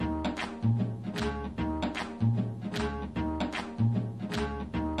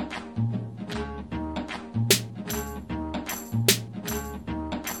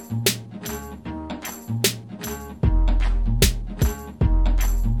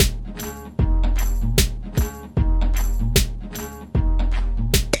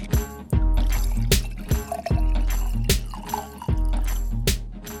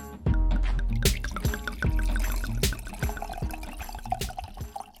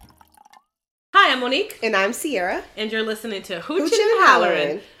Monique. And I'm Sierra. And you're listening to Hoochin' and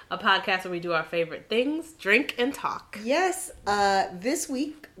Hollerin', a podcast where we do our favorite things, drink, and talk. Yes, this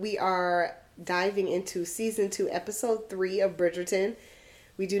week we are diving into Season 2, Episode 3 of Bridgerton.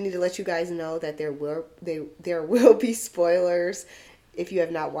 We do need to let you guys know that there will be spoilers. If you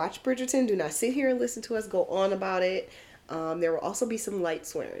have not watched Bridgerton, do not sit here and listen to us go on about it. There will also be some light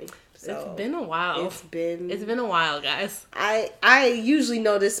swearing. So it's been a while. It's been a while, guys. I usually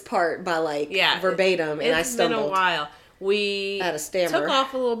know this part by verbatim, and I stumbled. It's been a while. We had a stammer. Took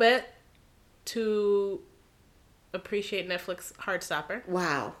off a little bit to appreciate Netflix Heartstopper.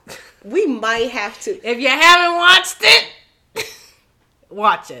 Wow. We might have to. If you haven't watched it,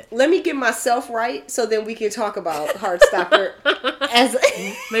 watch it. Let me get myself right so then we can talk about Heartstopper.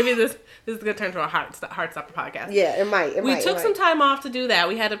 Maybe this is going to turn to a Heartstopper podcast. Yeah, it might. We took some time off to do that.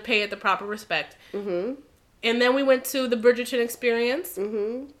 We had to pay it the proper respect. Mm-hmm. And then we went to the Bridgerton experience.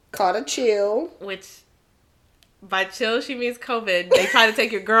 Mm-hmm. Caught a chill. Which, by chill, she means COVID. They tried to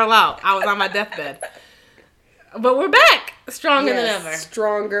take your girl out. I was on my deathbed. But we're back. Stronger than ever.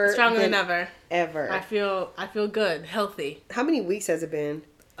 Stronger than ever. Ever. I feel good. Healthy. How many weeks has it been?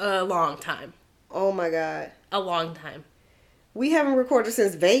 A long time. Oh my God. A long time. We haven't recorded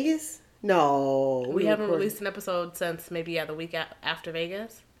since Vegas? No. We haven't released an episode since maybe the week after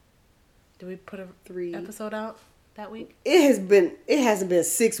Vegas. Did we put a 3 episode out that week? It hasn't been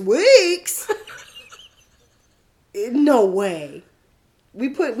 6 weeks. No way. We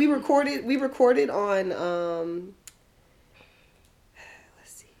recorded on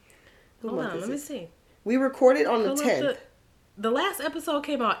let's see. Hold on, let me see. We recorded on the 10th. The last episode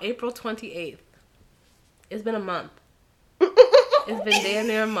came out April 28th. It's been a month. It's been damn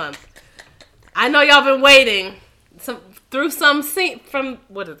near a month. I know y'all been waiting through some scene from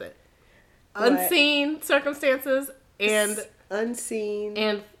what is it? What? Unseen circumstances and unseen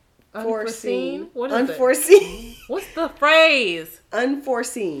and unforeseen. What is unforeseen? It? What's the phrase?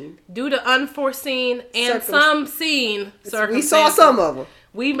 Unforeseen. Due to unforeseen and some seen circumstances. We saw some of them.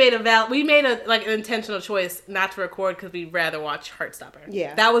 We made an intentional choice not to record because we'd rather watch Heartstopper.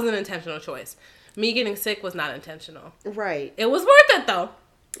 Yeah, that was an intentional choice. Me getting sick was not intentional. Right. It was worth it though.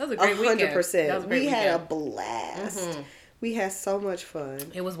 That was a great 100%. We had a blast. Mm-hmm. We had so much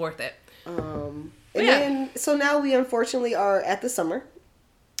fun. It was worth it. So now we unfortunately are at the summer.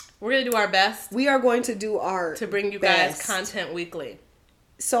 We're going to do our best. We are going to do to bring you guys content weekly.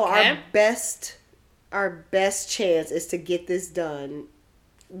 So our best chance is to get this done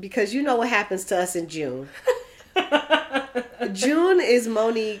because you know what happens to us in June. June is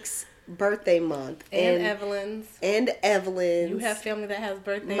Monique's birthday month. And Evelyn's. You have family that has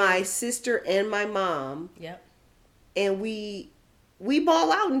birthdays. My sister and my mom. Yep. And we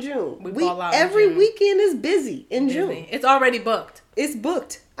ball out in June. Ball out every in June. Weekend is busy in June. It's already booked. It's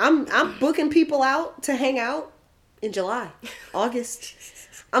booked. I'm booking people out to hang out in July, August.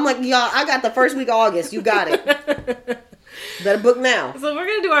 I'm like, y'all, I got the first week of August. You got it. Better book now. So we're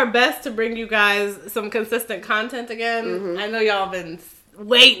going to do our best to bring you guys some consistent content again. Mm-hmm. I know y'all been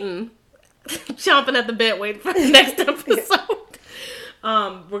waiting, chomping at the bit, waiting for the next episode.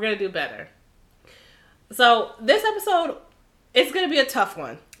 We're going to do better. So this episode, it's going to be a tough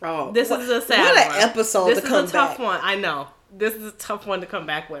one. Oh, this is a sad one. What an episode to come back. This is a tough one. I know. This is a tough one to come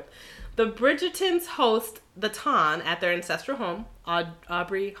back with. The Bridgertons host the Ton at their ancestral home,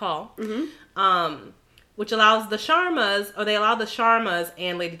 Aubrey Hall, which allows the Sharmas, or they allow the Sharmas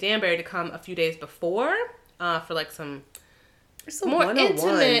and Lady Danbury to come a few days before for some more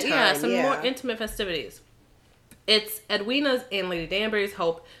intimate, more intimate festivities. It's Edwina's and Lady Danbury's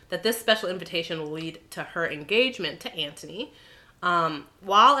hope that this special invitation will lead to her engagement to Anthony.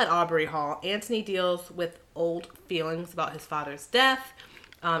 While at Aubrey Hall, Anthony deals with old feelings about his father's death.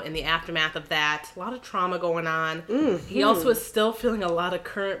 In the aftermath of that, a lot of trauma going on. Mm-hmm. He also is still feeling a lot of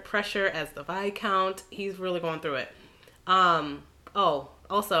current pressure as the Viscount. He's really going through it.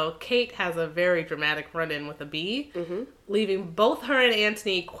 Also, Kate has a very dramatic run-in with a bee, leaving both her and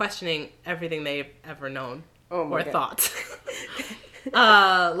Anthony questioning everything they've ever known or thought.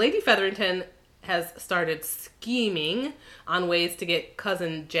 Lady Featherington has started scheming on ways to get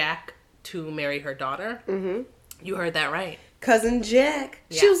cousin Jack to marry her daughter. Mm-hmm. You heard that right. Cousin Jack.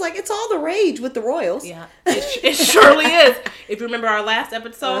 Yeah. She was like, it's all the rage with the royals. Yeah, it surely is. If you remember our last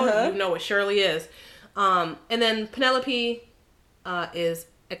episode, you know it surely is. And then Penelope is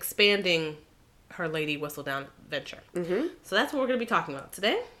expanding her Lady Whistledown venture. Mm-hmm. So that's what we're going to be talking about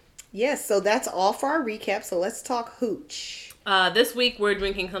today. Yes, so that's all for our recap. So let's talk hooch. This week we're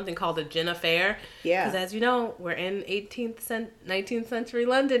drinking something called a gin affair. Yeah. Because as you know, we're in 19th century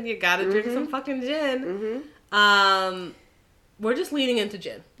London. You gotta drink some fucking gin. Mm-hmm. We're just leaning into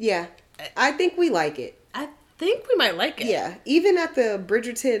gin. Yeah. I think we like it. I think we might like it. Yeah. Even at the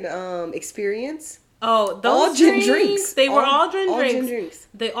Bridgerton experience. Oh, those all gin drinks. They were all gin drinks. Gin drinks.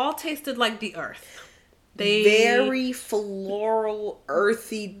 They all tasted like the earth. They very floral,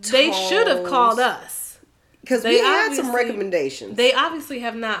 earthy tones. They should have called us. Because we had some recommendations. They obviously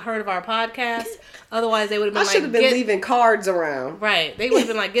have not heard of our podcast. Otherwise, they would have been I should have been leaving cards around. Right. They would have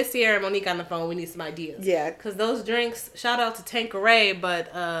been like, get Sierra and Monique on the phone. We need some ideas. Yeah. Because those drinks, shout out to Tanqueray,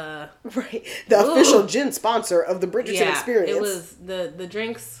 but... right. The official gin sponsor of the Bridgerton experience. It was the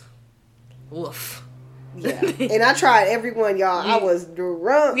drinks... Woof. Yeah. And I tried every one, y'all. I was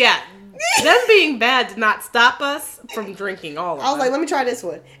drunk. Yeah. Them being bad did not stop us from drinking all of them. I was like, let me try this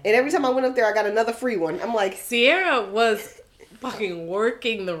one. And every time I went up there, I got another free one. I'm like... Sierra was fucking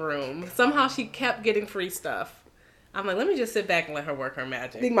working the room. Somehow she kept getting free stuff. I'm like, let me just sit back and let her work her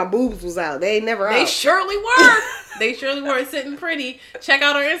magic. I think my boobs was out. They ain't never out. They surely were. They surely were sitting pretty. Check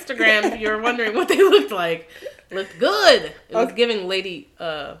out our Instagram if you're wondering what they looked like. Looked good. It was giving Lady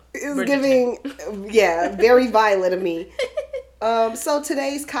it was giving, very Violet of me. So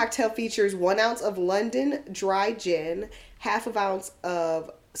today's cocktail features 1 ounce of London dry gin, half an ounce of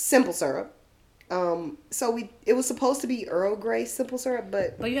simple syrup. It was supposed to be Earl Grey simple syrup,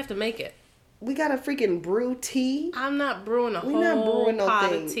 but you have to make it. We got to freaking brew tea. I'm not brewing whole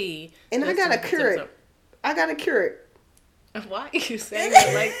pot of tea. And I gotta cure it. I gotta cure it. Why are you saying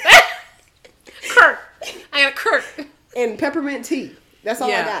it like that? Kirk. I got a Kirk. And peppermint tea. That's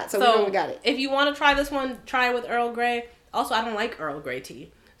all I got. So we know we got it. If you want to try this one, try it with Earl Grey. Also, I don't like Earl Grey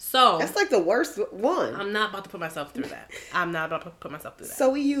tea. So that's like the worst one. I'm not about to put myself through that. So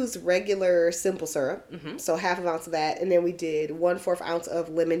we used regular simple syrup. Mm-hmm. So half an ounce of that. And then we did 1/4 ounce of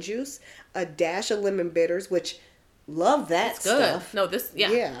lemon juice, a dash of lemon bitters, which love that stuff. No,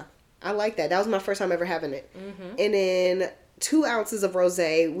 Yeah. I like that. That was my first time ever having it. Mm-hmm. And then 2 ounces of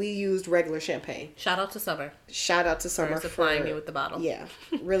rosé. We used regular champagne. Shout out to Summer For supplying me with the bottle. Yeah.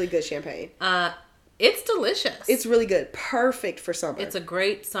 Really good champagne. It's delicious. It's really good. Perfect for summer. It's a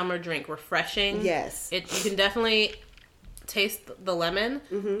great summer drink. Refreshing. Yes. You can definitely taste the lemon.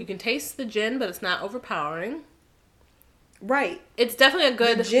 Mm-hmm. You can taste the gin, but it's not overpowering. Right. It's definitely a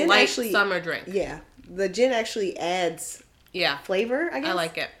good light summer drink. Yeah. The gin actually adds flavor, I guess. I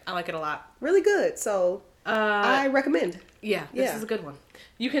like it. I like it a lot. Really good. So I recommend. Yeah, this is a good one.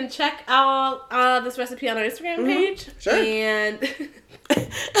 You can check out this recipe on our Instagram page. Sure. And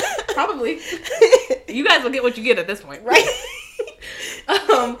probably you guys will get what you get at this point. Right.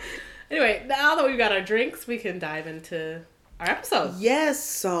 Anyway, now that we've got our drinks, we can dive into our episode. Yes,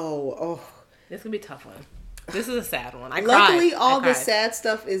 so this is gonna be a tough one. This is a sad one. Luckily, all the sad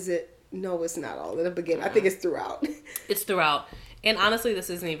stuff no, it's not all in the beginning. I think it's throughout. It's throughout. And honestly, this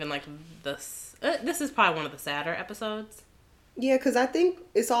isn't even like this. This is probably one of the sadder episodes. Yeah, because I think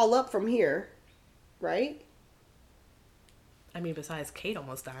it's all up from here, right? I mean, besides Kate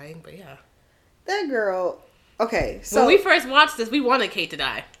almost dying, but yeah. That girl. Okay, so when we first watched this, we wanted Kate to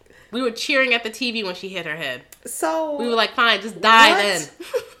die. We were cheering at the TV when she hit her head. So we were like, "Fine, just die then."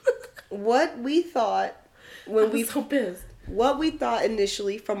 What we thought when we so pissed. What we thought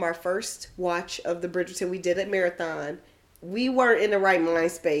initially from our first watch of the Bridgerton we did at Marathon, we weren't in the right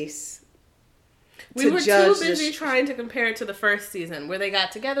mind space. We were too busy trying to compare it to the first season, where they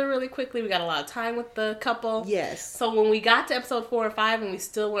got together really quickly. We got a lot of time with the couple. Yes. So when we got to episode 4 and 5, and we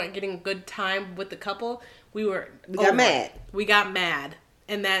still weren't getting good time with the couple, we got mad. We got mad,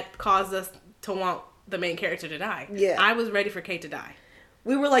 and that caused us to want the main character to die. Yeah. I was ready for Kate to die.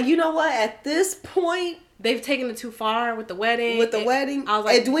 We were like, you know what? At this point, they've taken it too far with the wedding. I was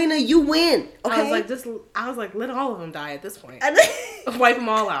like, Edwina, you win. Okay. I was like, let all of them die at this point. Wipe them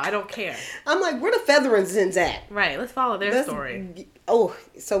all out. I don't care. I'm like, where the Featheringtons at? Right. Let's follow their story. Oh,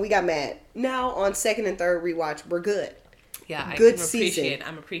 so we got mad. Now on second and third rewatch, we're good. Yeah.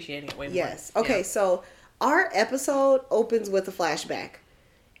 I'm appreciating it way more. Yes. Okay. Yeah. So our episode opens with a flashback,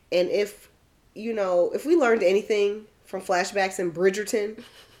 and if we learned anything from flashbacks in Bridgerton,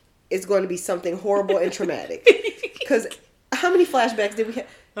 it's going to be something horrible and traumatic. Because how many flashbacks did we have?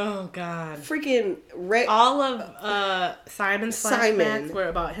 Oh, God. Freaking... all of Simon's flashbacks were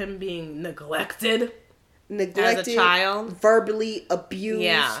about him being neglected as a child. Verbally abused.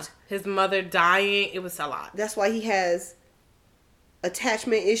 Yeah. His mother dying. It was a lot. That's why he has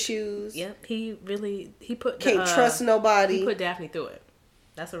attachment issues. Yep. He put... Can't trust nobody. He put Daphne through it.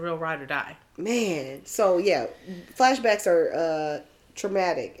 That's a real ride or die. Man. So, yeah. Flashbacks are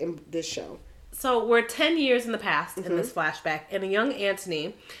traumatic in this show. So we're 10 years in the past in this flashback, and a young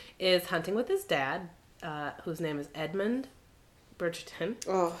Anthony is hunting with his dad, whose name is Edmund Bridgerton.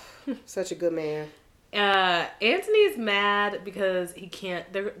 Oh, such a good man. Anthony's mad because he can't.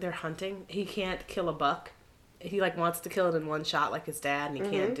 They're hunting. He can't kill a buck. He like wants to kill it in one shot like his dad, and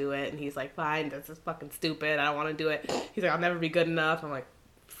he can't do it. And he's like, "Fine, this is fucking stupid. I don't want to do it." He's like, "I'll never be good enough." I'm like,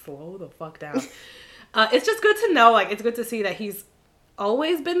 "Slow the fuck down." It's just good to know. Like, it's good to see that he's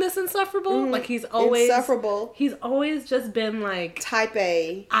always been this insufferable. Like, he's always insufferable. He's always just been like type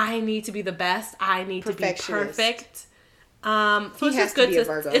A. I need to be the best. I need to be perfect. So it's just good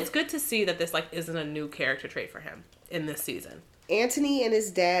it's good to see that this like isn't a new character trait for him in this season. Anthony and his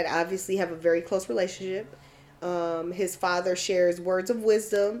dad obviously have a very close relationship. His father shares words of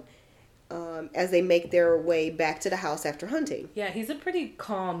wisdom as they make their way back to the house after hunting. Yeah, he's a pretty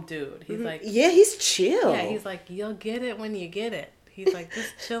calm dude. He's like, yeah, he's chill. Yeah, he's like, you'll get it when you get it. He's like,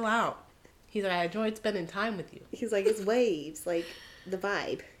 just chill out. He's like, I enjoyed spending time with you. He's like, it's waves, like the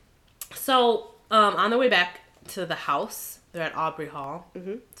vibe. So on the way back to the house, they're at Aubrey Hall.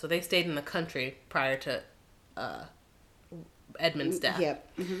 Mm-hmm. So they stayed in the country prior to Edmund's death.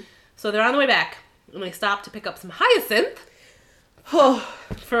 Yep. Mm-hmm. So they're on the way back, and they stop to pick up some hyacinth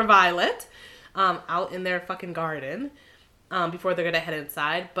for Violet out in their fucking garden before they're going to head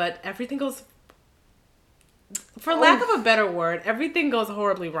inside. But everything goes, for lack of a better word, everything goes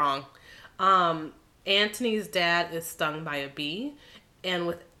horribly wrong. Anthony's dad is stung by a bee, and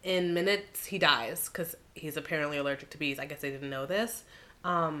within minutes he dies because he's apparently allergic to bees. I guess they didn't know this.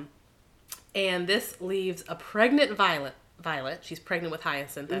 And this leaves a pregnant Violet. She's pregnant with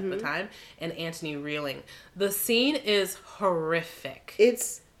Hyacinth at the time, and Anthony reeling. The scene is horrific.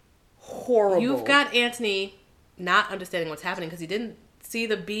 It's horrible. You've got Anthony not understanding what's happening because he didn't see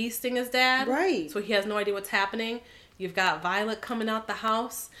the bee sting his dad. Right. So he has no idea what's happening. You've got Violet coming out the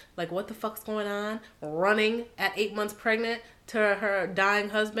house, like, what the fuck's going on? Running at 8 months pregnant to her dying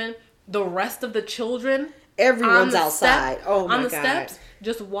husband. The rest of the children. Everyone's outside. Oh my God. On the steps,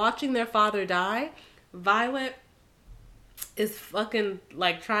 just watching their father die. Violet is fucking,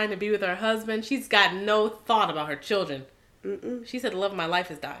 like, trying to be with her husband. She's got no thought about her children. Mm-mm. She said, the love of my life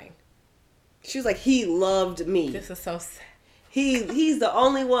is dying. She was like, he loved me. This is so sad. He's the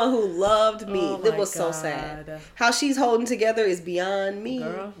only one who loved me. Oh it was so sad. How she's holding together is beyond me.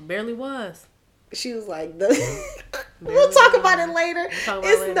 Girl, barely was. She was like, we'll talk about it later.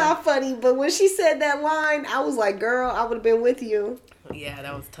 It's not funny, but when she said that line, I was like, girl, I would have been with you. Yeah,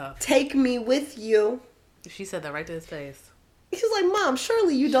 that was tough. Take me with you. She said that right to his face. He was like, Mom,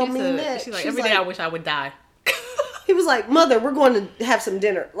 surely you don't mean that. She's like, every day I wish I would die. He was like, Mother, we're going to have some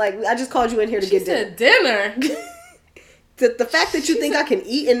dinner. Like, I just called you in here to get dinner. Dinner? The fact that you think I can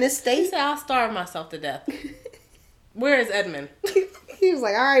eat in this state? She said, I'll starve myself to death. Where is Edmund? He was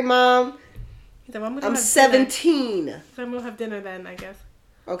like, all right, Mom. He said, I'm 17. So I'm going to have dinner then, I guess.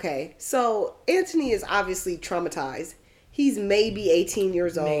 Okay, so Anthony is obviously traumatized. He's maybe 18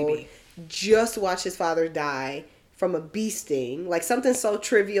 years old. Maybe. Just watched his father die from a bee sting. Like, something so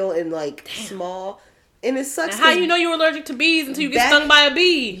trivial and, like, small. And it sucks. And how you know you're allergic to bees until you get stung by a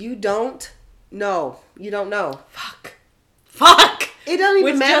bee? You don't know. You don't know. Fuck. It doesn't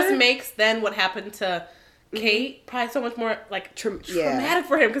even matter. Which just makes then what happened to Kate probably so much more, like, traumatic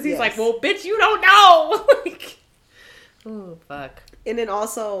for him. Because he's like, well, bitch, you don't know. Like, oh, fuck. And then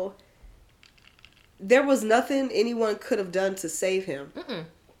also, there was nothing anyone could have done to save him.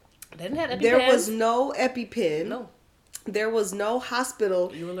 They didn't have EpiPens. There was no EpiPen. No. There was no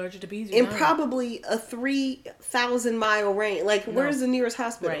hospital. You allergic to bees? In probably a 3,000-mile range. Like, where's the nearest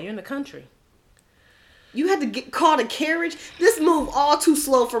hospital? Right, you're in the country. You had to call a carriage. This moved all too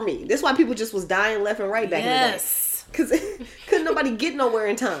slow for me. That's why people just was dying left and right back in the day. Because couldn't nobody get nowhere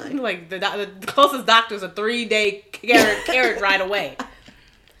in time. Like, the closest doctor's a 3-day carriage ride away.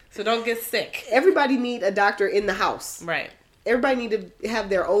 So don't get sick. Everybody need a doctor in the house. Right. Everybody need to have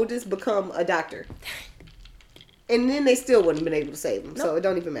their oldest become a doctor. And then they still wouldn't have been able to save him. Nope. So it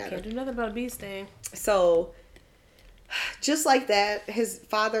don't even matter. Can't do nothing about a bee sting. So, just like that, his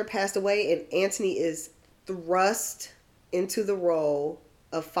father passed away and Anthony is thrust into the role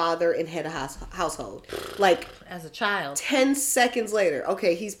of father and head of household. Like, as a child. 10 seconds later,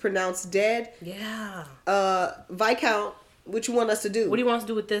 okay, he's pronounced dead. Yeah. Viscount, what you want us to do? What do you want us to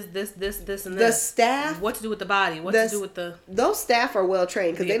do with this, and this? The staff. What to do with the body? What to do with the... Those staff are well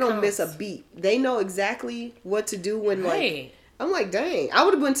trained because they don't miss a beat. They know exactly what to do when, like... I'm like, dang. I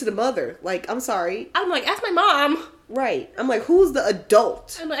would have went to the mother. Like, I'm sorry. I'm like, ask my mom. Right. I'm like, who's the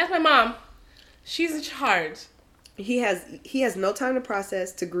adult? I'm like, ask my mom. She's in charge. He has no time to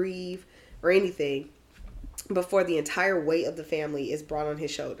process, to grieve, or anything before the entire weight of the family is brought on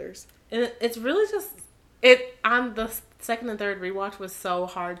his shoulders. And it's really just... on the second and third rewatch was so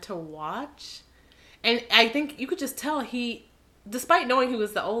hard to watch. And I think you could just tell he despite knowing he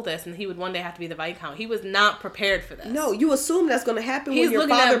was the oldest and he would one day have to be the Viscount, he was not prepared for this. No, you assume that's going to happen when your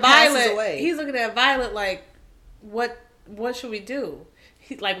father passes away. He's looking at Violet like, what should we do?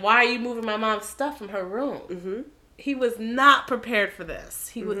 Like, why are you moving my mom's stuff from her room? Mm-hmm. He was not prepared for this.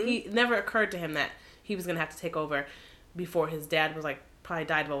 He never occurred to him that he was going to have to take over before his dad was, like, probably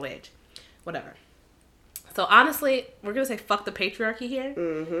died of old age. Whatever. So, honestly, we're going to say fuck the patriarchy here.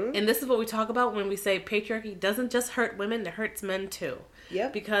 Mm-hmm. And this is what we talk about when we say patriarchy doesn't just hurt women, it hurts men, too.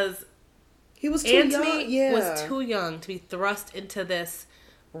 Yep. Because he was too young. Was too young to be thrust into this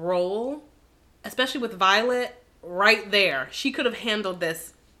role, especially with Violet right there. She could have handled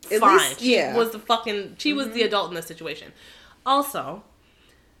this fine. She was the adult in this situation. Also,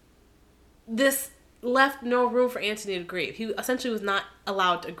 this left no room for Antony to grieve. He essentially was not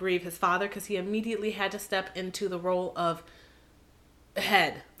allowed to grieve his father because he immediately had to step into the role of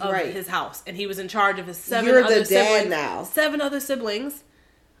head of his house. And he was in charge of his seven other siblings,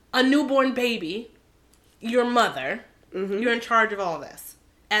 a newborn baby, your mother. Mm-hmm. You're in charge of all this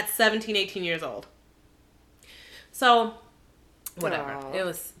at 17, 18 years old. So, whatever. That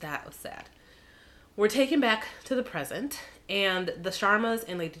was sad. We're taken back to the present, and the Sharmas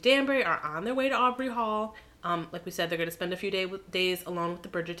and Lady Danbury are on their way to Aubrey Hall. Like we said, they're going to spend a few days alone with the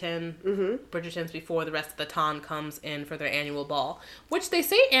Bridgertons before the rest of the Ton comes in for their annual ball. Which they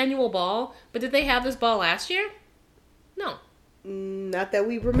say annual ball, but did they have this ball last year? No. Not that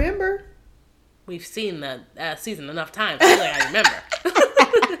we remember. We've seen the season enough times. I feel like I remember.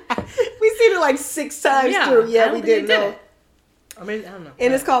 We've seen it like 6 times through. Yeah, we didn't know. Or maybe, I don't know.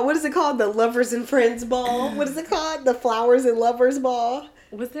 And it's called, what is it called? The Lovers and Friends Ball? What is it called? The Flowers and Lovers Ball?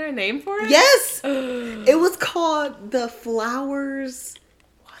 Was there a name for it? Yes! It was called the Flowers...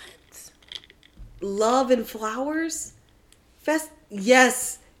 What? Love and Flowers?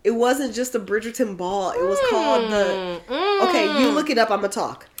 Yes! It wasn't just a Bridgerton ball. It was called the... Okay, you look it up. I'm going to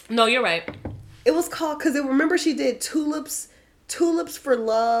talk. No, you're right. It was called... Because remember she did Tulips for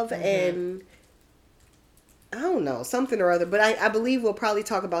Love and... I don't know, something or other. But I believe we'll probably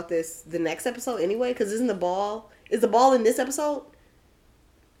talk about this the next episode anyway. Because is the ball in this episode?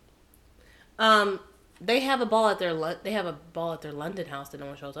 They have a ball at their London house that no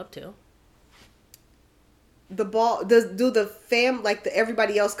one shows up to. The ball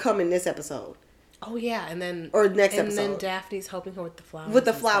everybody else come in this episode? Oh yeah, and then next episode. And then Daphne's helping her with the flowers. With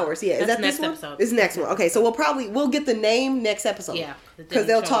the flowers, yeah. Is that next this one? episode. It's next one. Okay, so we'll get the name next episode. Yeah, because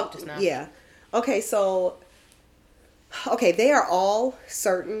they'll talk. Yeah. Okay, so. Okay, they are all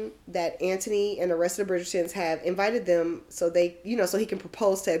certain that Antony and the rest of the Bridgertons have invited them so so he can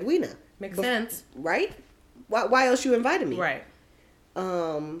propose to Edwina. Makes sense. Right? Why else you invited me? Right.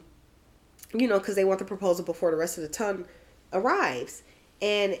 Because they want the proposal before the rest of the ton arrives.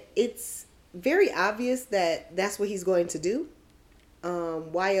 And it's very obvious that that's what he's going to do.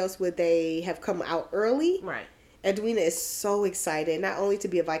 Why else would they have come out early? Right. Edwina is so excited, not only to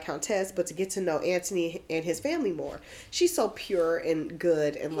be a Viscountess, but to get to know Antony and his family more. She's so pure and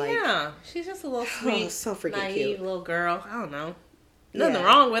good and yeah, she's just a little sweet, so freaking naive cute little girl. I don't know. Nothing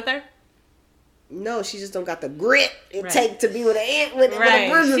wrong with her. No, she just don't got the grit it take to be with a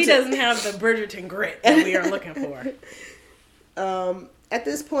Bridgerton. She doesn't have the Bridgerton grit that we are looking for. At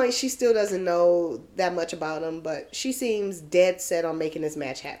this point, she still doesn't know that much about him, but she seems dead set on making this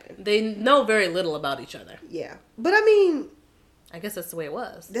match happen. They know very little about each other. Yeah. But I mean... I guess that's the way it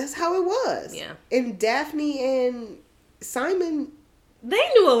was. That's how it was. Yeah. And Daphne and Simon... They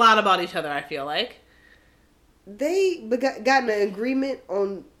knew a lot about each other, I feel like. They got an agreement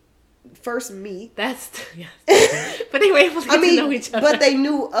on first meet. Yes. But they were able to get to know each other. But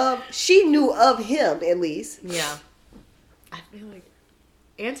she knew of him, at least. Yeah. I feel like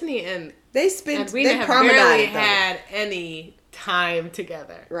Antony and Edwina have barely had any time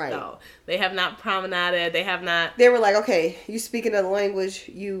together. Right. So they have not promenaded. They have not. They were like, okay, you speak another language.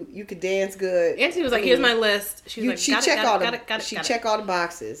 You could dance good. Antony was like, here's my list. She checked all the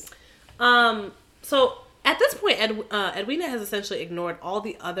boxes. So at this point, Edwina has essentially ignored all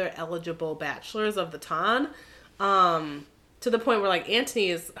the other eligible bachelors of the Ton, to the point where like Antony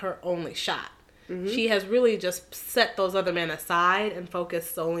is her only shot. Mm-hmm. She has really just set those other men aside and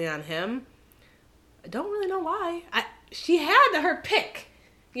focused solely on him. I don't really know why. She had her pick,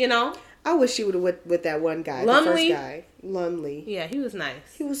 I wish she would have went with that one guy, the first guy. Lumley. Yeah, he was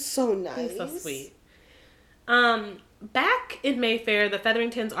nice. He was so nice. He was so sweet. Back in Mayfair, the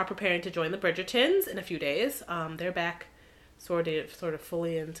Featheringtons are preparing to join the Bridgertons in a few days. They're back sort of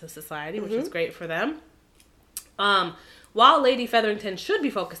fully into society, which is great for them. While Lady Featherington should be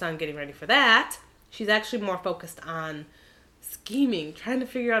focused on getting ready for that, she's actually more focused on scheming, trying to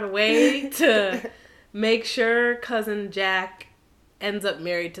figure out a way to make sure Cousin Jack ends up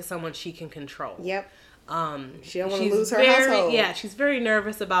married to someone she can control. Yep. She don't want to She's lose her household. Yeah, she's very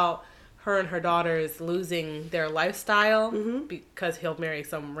nervous about her and her daughters losing their lifestyle because he'll marry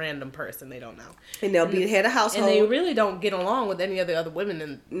some random person they don't know. And they'll be the head of household. And they really don't get along with any of the other women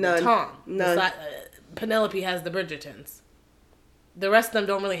in the town. None. Penelope has the Bridgertons. The rest of them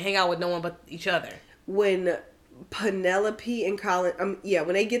don't really hang out with no one but each other. When Penelope and Colin,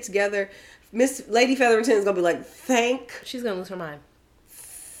 when they get together, Miss Lady Featherington is gonna be like, she's gonna lose her mind.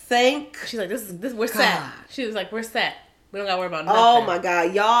 She's like, this we're set. She was like, we're set. We don't gotta worry about nothing. Oh my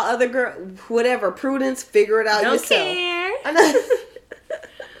God, y'all other girl, whatever, Prudence, figure it out yourself. Care. I know.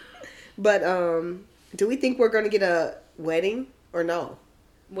 But do we think we're gonna get a wedding or no?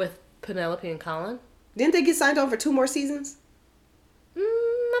 With Penelope and Colin? Didn't they get signed on for 2 more seasons?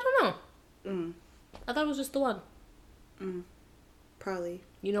 I don't know. I thought it was just the one. Probably.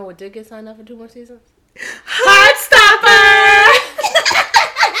 You know what did get signed up for 2 more seasons? Heartstopper!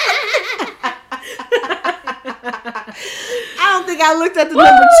 I don't think I looked at the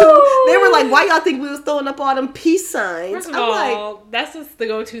number 2. They were like, why y'all think we was throwing up all them peace signs? First of all, like, that's just the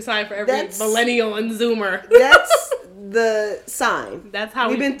go-to sign for every millennial and Zoomer. That's the sign. That's how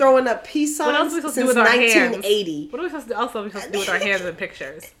we've been throwing up peace signs. What else are we supposed to do with our 1980. Hands? What are we supposed to do with our hands in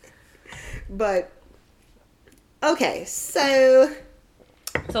pictures? But okay, so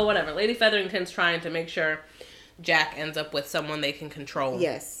whatever. Lady Featherington's trying to make sure Jack ends up with someone they can control.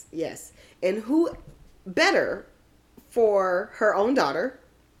 Yes. And who better for her own daughter,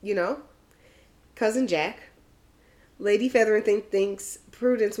 cousin Jack. Lady Featherington thinks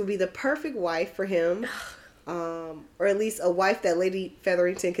Prudence would be the perfect wife for him. Or at least a wife that Lady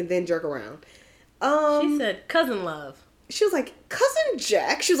Featherington can then jerk around. She said, cousin love. She was like, cousin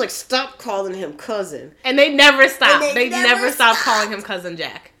Jack? She was like, stop calling him cousin. And they never stopped. They never stopped calling him cousin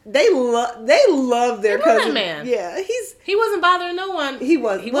Jack. They love their cousin. Man. Yeah, he wasn't bothering no one. He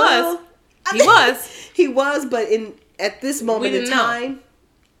was. He was. He was, but at this moment in time,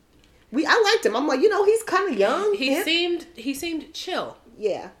 I liked him. I'm like, he's kind of young. He seemed chill.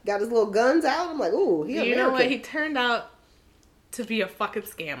 Yeah, got his little guns out. I'm like, ooh, he American. You know what? He turned out to be a fucking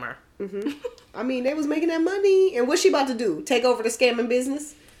scammer. I mean, they was making that money. And what's she about to do? Take over the scamming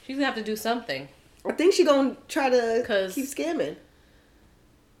business? She's going to have to do something. I think she's going to try to keep scamming.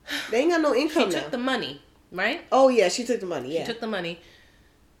 They ain't got no income She took the money, right? Oh, yeah, she took the money, yeah. She took the money.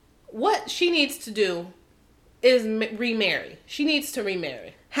 What she needs to do is remarry. She needs to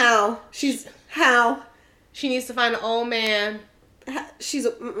remarry. How? How? She needs to find an old man. She's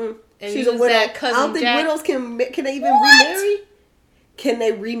a widow. I don't think widows can they even remarry? Can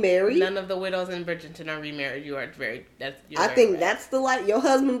they remarry? None of the widows in Bridgerton are remarried. I think that's the light. Your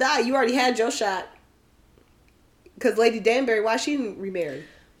husband died. You already had your shot. Because Lady Danbury, why she didn't remarry?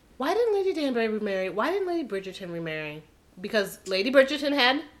 Why didn't Lady Danbury remarry? Why didn't Lady Bridgerton remarry? Because Lady Bridgerton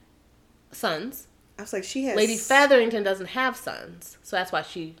had sons. I was like, she has. Lady Featherington doesn't have sons, so that's why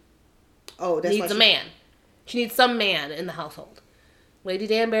she needs a man. She needs some man in the household. Lady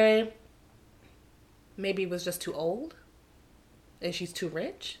Danbury maybe was just too old. And she's too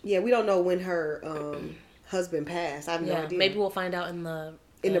rich? Yeah, we don't know when her husband passed. I have no idea. Maybe we'll find out in the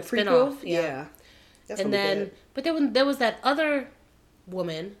prequel. Spin-off. Yeah. That's and then, but there was that other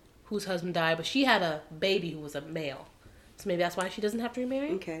woman whose husband died, but she had a baby who was a male. So maybe that's why she doesn't have to remarry.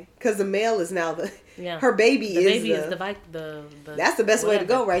 Okay, because the male is now her baby. The baby is the that's the best way to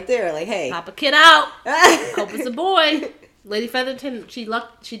go right there. Like, hey, pop a kid out. Hope it's a boy. Lady Featherington, she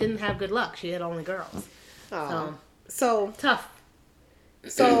didn't have good luck. She had only girls. So tough.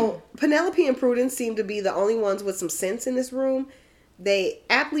 So Penelope and Prudence seem to be the only ones with some sense in this room. They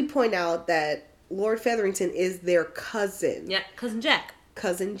aptly point out that Lord Featherington is their cousin. Yeah, cousin Jack.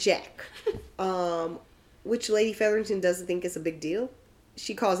 Which Lady Featherington doesn't think is a big deal.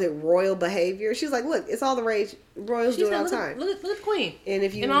 She calls it royal behavior. She's like, look, it's all the rage. Royals do it all the time. Look at the Queen. And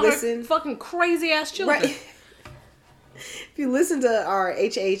if you all listen... her fucking crazy ass children. Right. If you listen to our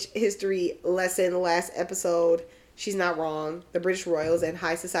HH history lesson, the last episode... She's not wrong. The British royals and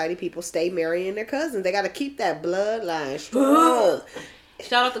high society people stay marrying their cousins. They got to keep that bloodline strong.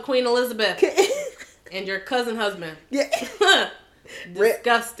 Shout out to Queen Elizabeth and your cousin husband. Yeah.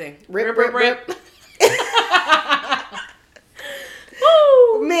 Disgusting. Rip.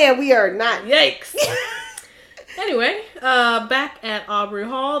 Man, we are not. Yikes. Anyway, back at Aubrey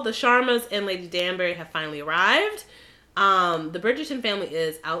Hall, the Sharmas and Lady Danbury have finally arrived. The Bridgerton family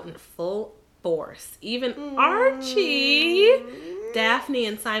is out in full force. Even Archie, Daphne,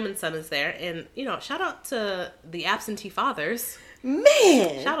 and Simon's son is there. And, shout out to the absentee fathers.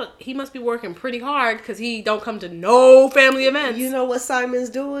 Man. Shout out. He must be working pretty hard because he don't come to no family events. You know what Simon's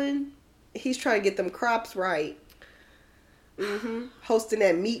doing? He's trying to get them crops right. hosting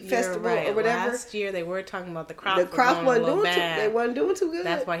that meat festival or whatever. Last year they were talking about the Crocs. The Crocs wasn't doing they wasn't doing too good.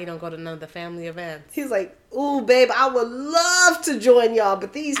 That's why he don't go to none of the family events. He's like, "Ooh, babe, I would love to join y'all,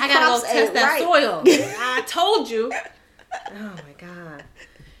 but these I crops gotta go test that soil. I told you." Oh my god.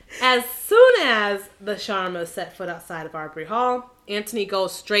 As soon as the Sharmas set foot outside of Aubrey Hall, Anthony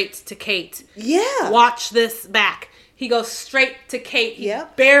goes straight to Kate. Yeah. Watch this back. He goes straight to Kate. He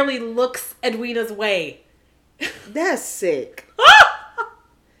barely looks Edwina's way. That's sick.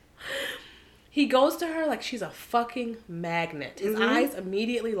 He goes to her like she's a fucking magnet. His eyes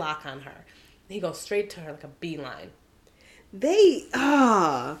immediately lock on her. He goes straight to her like a beeline.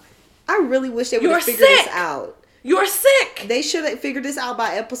 I really wish they would have figured this out. You're sick. They should have figured this out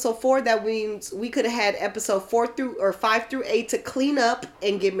by episode 4. That means we could have had episode 5 through 8 to clean up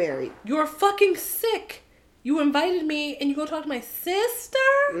and get married. You're fucking sick. You invited me and you go talk to my sister?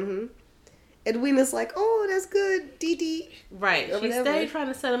 Mm-hmm. Edwina's like, oh, that's good, Dee Dee. Right. She stayed trying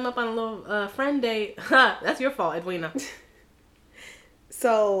to set him up on a little friend date. That's your fault, Edwina.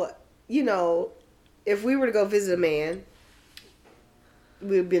 So, if we were to go visit a man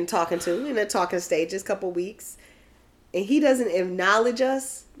we've been talking to in a talking stages, couple weeks, and he doesn't acknowledge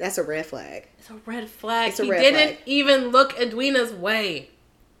us, that's a red flag. It's a red flag. He didn't even look Edwina's way.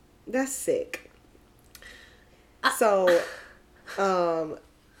 That's sick. So,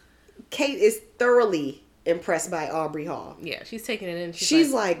 Kate is thoroughly impressed by Aubrey Hall. Yeah, she's taking it in.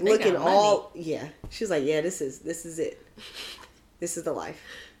 She's like looking all, she's like, yeah, this is it. This is the life.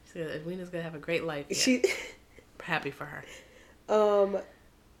 Edwina's gonna have a great life. Yeah. She happy for her.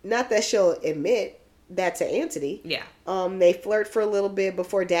 Not that she'll admit that to Anthony. Yeah. They flirt for a little bit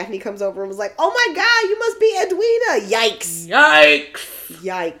before Daphne comes over and was like, "Oh my God, you must be Edwina!" Yikes!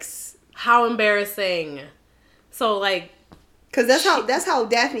 Yikes! How embarrassing. So because that's how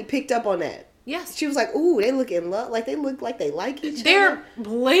Daphne picked up on that. Yes. She was like, "Ooh, they look in love. Like they look like they like each other." They're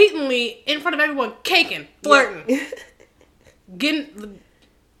blatantly in front of everyone, caking, flirting, getting.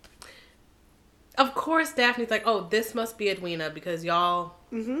 Of course, Daphne's like, "Oh, this must be Edwina because y'all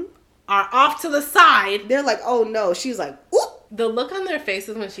are off to the side." They're like, "Oh no!" She's like, "Ooh." The look on their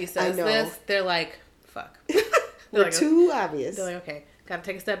faces when she says this, they're like, "Fuck." They're like, too obvious. They're like, "Okay, gotta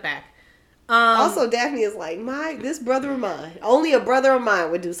take a step back." Also, Daphne is like, this brother of mine. Only a brother of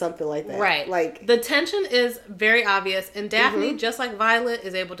mine would do something like that. Right. Like the tension is very obvious, and Daphne, just like Violet,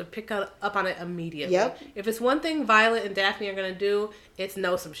 is able to pick up on it immediately. Yep. If it's one thing Violet and Daphne are gonna do, it's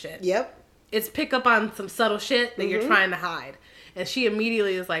know some shit. Yep. It's pick up on some subtle shit that you're trying to hide. And she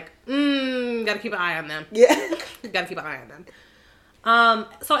immediately is like, gotta keep an eye on them. Yeah. Gotta keep an eye on them.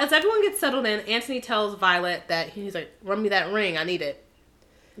 So as everyone gets settled in, Anthony tells Violet that he's like, run me that ring. I need it.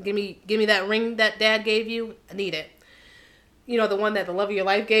 Give me that ring that Dad gave you. I need it. The one that the love of your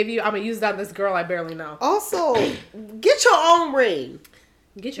life gave you. I'm going to use that on this girl I barely know. Also, get your own ring.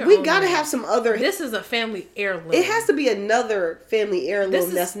 We gotta have some other. This is a family heirloom. It has to be another family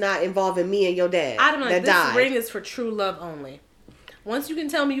heirloom that's not involving me and your dad. I don't know. This ring is for true love only. Once you can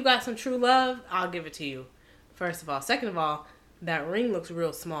tell me you got some true love, I'll give it to you. First of all. Second of all, that ring looks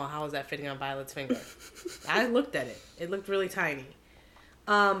real small. How is that fitting on Violet's finger? I looked at it. It looked really tiny.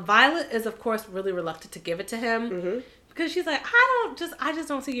 Violet is, of course, really reluctant to give it to him because she's like, I just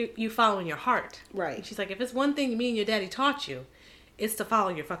don't see you following your heart. Right. And she's like, if it's one thing me and your daddy taught you, it's to follow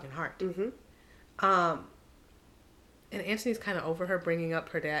your fucking heart. And Anthony's kind of over her bringing up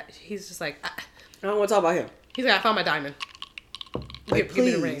her dad. He's just like, I don't want to talk about him. He's like, I found my diamond. Give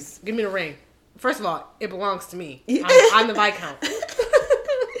me the ring. Give me the ring. First of all, it belongs to me. I'm the Viscount.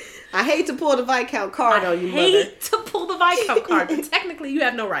 I hate to pull the Viscount card on you, mother. I hate to pull the Viscount card, but technically you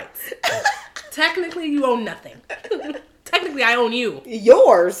have no rights. Technically you own nothing. Technically I own you.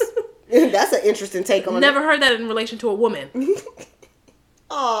 Yours? That's an interesting take on it. Never heard that in relation to a woman.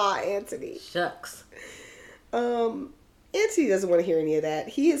 Aw, Anthony. Shucks. Anthony doesn't want to hear any of that.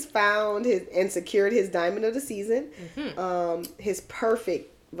 He has found and secured his diamond of the season. His perfect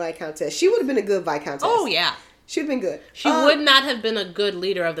Viscountess. She would have been a good Viscountess. Oh, yeah. She'd have been good. She would not have been a good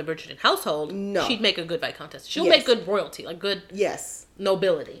leader of the Bridgerton household. No. She'd make a good Viscountess. She'll make good royalty, like good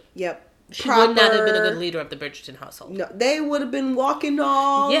nobility. Yep. She would not have been a good leader of the Bridgerton household. No, they would have been walking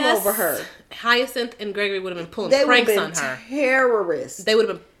all over her. Hyacinth and Gregory would have been pulling pranks on her. Terrorists. They would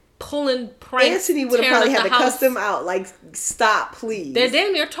have been pulling pranks. Anthony would have probably had to cuss them out. Like, stop, please. They're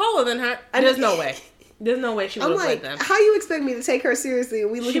damn near taller than her. There's no way. There's no way she would have led them. How you expect me to take her seriously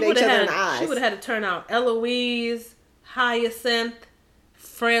and we looking at each other in the eyes? She would have had to turn out Eloise, Hyacinth,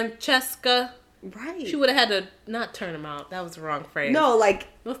 Francesca. Right. She would have had to not turn them out. That was the wrong phrase. No, like...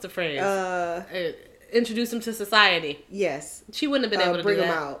 What's the phrase? Introduce them to society. Yes. She wouldn't have been able to bring do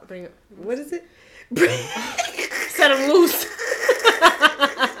that. Them out. What is it? Set them loose.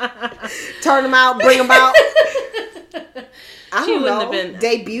 Turn them out, bring them out. I She don't wouldn't know. have been.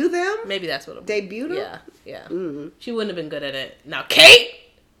 Debut them? Maybe that's what it was. Debut them? Yeah, yeah. Mm. She wouldn't have been good at it. Now, Kate,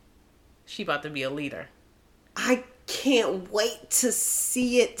 she about to be a leader. I can't wait to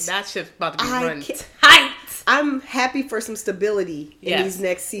see it. That shit's about to be I run can't- tight. I'm happy for some stability in these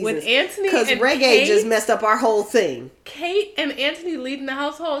next seasons. With Anthony because and reggae Kate, just messed up our whole thing. Kate and Anthony leading the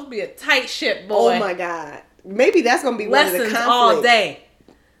household be a tight ship, boy. Oh my God. Maybe that's going to be one of the Lessons conflicts. all day.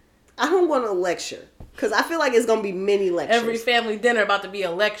 I don't want to lecture because I feel like it's going to be many lectures. Every family dinner about to be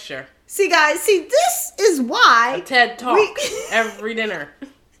a lecture. See, guys, this is why. A TED Talk. Every dinner.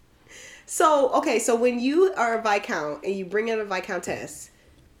 So, okay, so when you are a Viscount and you bring in a Viscountess,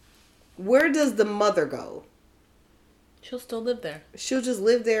 where does the mother go? She'll still live there. She'll just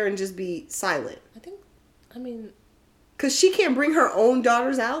live there and just be silent. I mean... Because she can't bring her own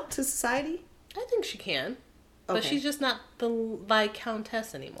daughters out to society? I think she can. But Okay. she's just not the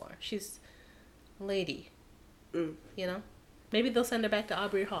Viscountess anymore. She's lady. Mm. You know? Maybe they'll send her back to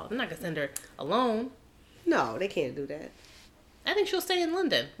Aubrey Hall. They're not going to send her alone. No, they can't do that. I think she'll stay in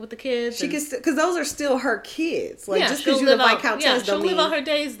London with the kids. She can because those are still her kids. Like, just she'll because you're the live out- Viscountess she'll don't mean... live out her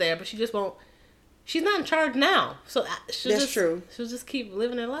days there, but she just won't. She's not in charge now, so That's true. She'll just keep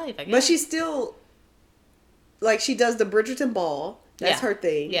living her life. I guess. But she's still... Like, she does the Bridgerton ball. That's her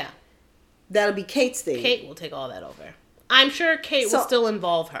thing. Yeah, That'll be Kate's thing. Kate will take all that over. I'm sure Kate will So- still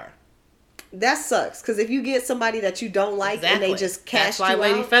involve her. That sucks. Because if you get somebody that you don't like and they just cash That's why you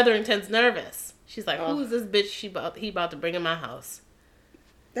Lady out... Featherington's nervous. She's like, Oh. "Who is this bitch? He about to bring in my house."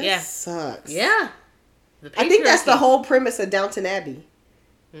 That sucks. Yeah. I think that's the patriarchy. whole premise of Downton Abbey.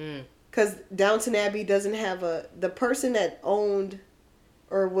 Mm. Because Downton Abbey doesn't have a... The person that owned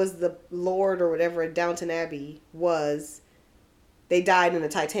or was the lord or whatever at Downton Abbey was... They died in the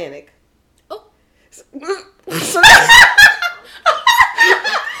Titanic. Oh. So,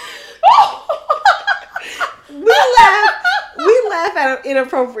 we laugh at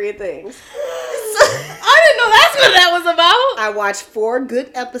inappropriate things. I didn't know that's what that was about. I watched 4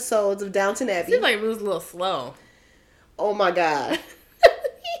 good episodes of Downton Abbey. Seems like it was a little slow. Oh my God.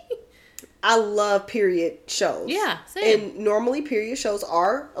 I love period shows. Yeah, same. And normally period shows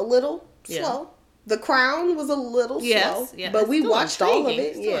are a little slow. The Crown was a little slow. Yeah, But it's we still watched all of intriguing.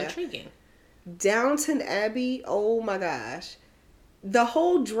 it. Still Yeah. intriguing. Downton Abbey, oh my gosh. The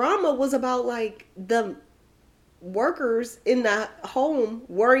whole drama was about like the workers in the home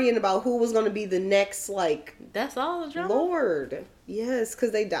worrying about who was going to be the next like That's all the drama. Lord. Yes,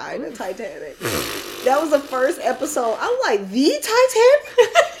 because they died in Titanic. That was the first episode. I'm like, the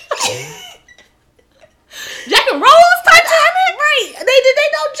Titanic? Jack and Rose Titanic? Right. They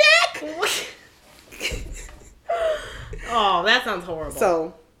know Jack? Oh, that sounds horrible.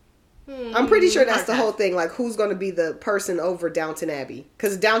 So, I'm pretty sure that's the hard whole thing. Like, who's going to be the person over Downton Abbey?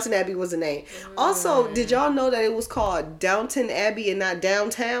 Because Downton Abbey was a name. Also, did y'all know that it was called Downton Abbey and not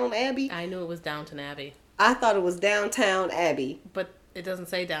Downtown Abbey? I knew it was Downton Abbey, I thought it was Downtown Abbey. but it doesn't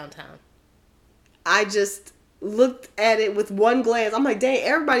say downtown. I just looked at it with one glance. I'm like, dang,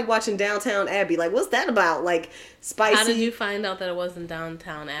 everybody watching Downtown Abbey. Like, what's that about? Like, spicy. How did you find out that it wasn't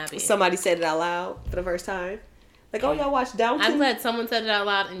Downtown Abbey? Somebody said it out loud for the first time. Like, oh, y'all watch Downton? I'm glad someone said it out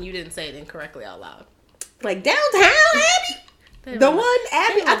loud and you didn't say it incorrectly out loud. Like, Downtown Abbey? The one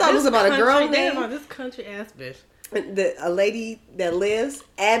Abby? I thought it was about a girl name. About this country ass bitch. A lady that lives,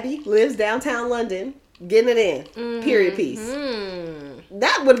 Abby, lives downtown London, getting it in. Period piece.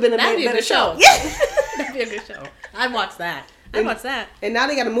 That would have been That'd be a better good show. show. Yeah. That'd be a good show. I'd watch that. I'd watch that. And now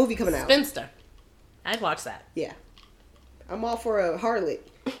they got a movie coming out. Spinster. I'd watch that. Yeah. I'm all for a harlot.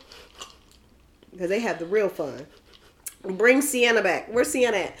 Because they have the real fun. Bring Sienna back. Where's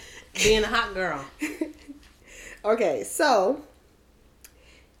Sienna at? Being a hot girl. Okay, so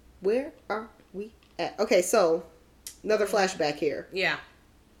where are we at? Okay, so another flashback here. Yeah.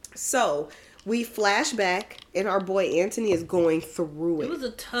 So we flash back, and our boy Anthony is going through it. It was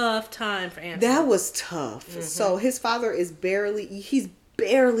a tough time for Anthony. That was tough. So his father is he's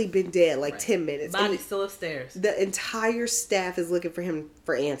barely been dead like 10 minutes. Body's And still upstairs. the entire staff is looking for him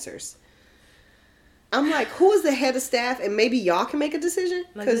for answers. I'm like, who is the head of staff? And maybe y'all can make a decision?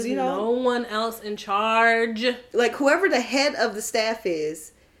 Like, Because, there's no one else in charge. like whoever the head of the staff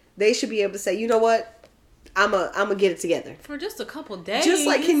is, they should be able to say, you know what? I'm a get it together. For just a couple days. Just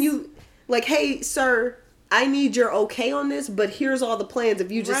like, can you, like, hey, sir, I need your okay on this, but here's all the plans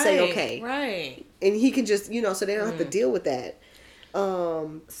if you just say okay. Right. And he can just, so they don't have to deal with that.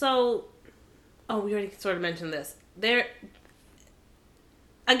 So, we already sort of mentioned this.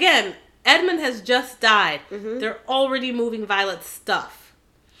 Again, Edmund has just died. They're already moving Violet's stuff.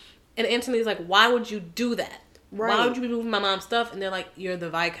 And Anthony's like, why would you do that? Why would you be moving my mom's stuff? And they're like, you're the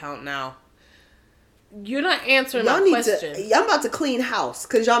Viscount now. You're not answering y'all my question. I'm about to clean house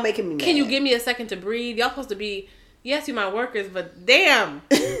because y'all making me mad. Can you give me a second to breathe? Y'all supposed to be, yes, you my workers, but damn,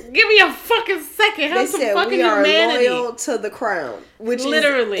 give me a fucking second. Have some fucking humanity. We are loyal to the crown, which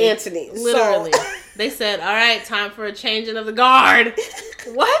literally is Anthony. Literally. So. They said, all right, time for a changing of the guard.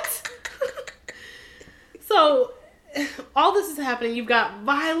 What? So, all this is happening. You've got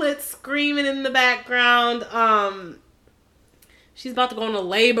Violet screaming in the background. She's about to go into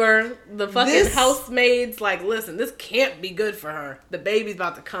labor. The fucking housemaids like, listen, this can't be good for her. The baby's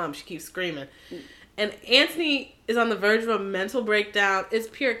about to come. She keeps screaming. And Anthony is on the verge of a mental breakdown. It's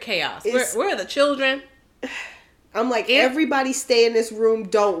pure chaos. Where are the children? I'm like, everybody stay in this room.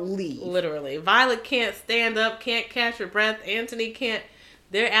 Don't leave. Literally. Violet can't stand up, can't catch her breath. Anthony can't.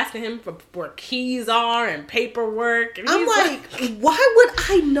 They're asking him for where keys are and paperwork. And I'm like, why would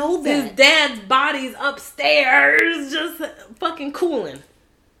I know that? His dad's body's upstairs just fucking cooling.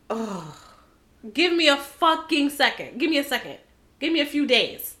 Oh. Give me a fucking second. Give me a second. Give me a few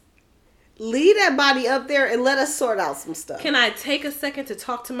days. Leave that body up there and let us sort out some stuff. Can I take a second to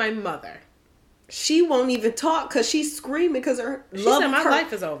talk to my mother? She won't even talk because she's screaming because she said my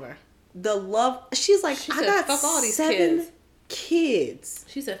life is over. The love. She's like, I got fuck all these 7 kids.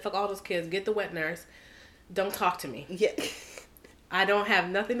 She said, fuck all those kids. Get the wet nurse. Don't talk to me. Yeah. I don't have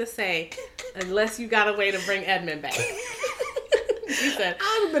nothing to say unless you got a way to bring Edmund back. She said,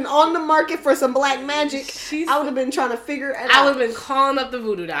 I would have been on the market for some black magic. I would have been trying to figure it out. I would have been calling up the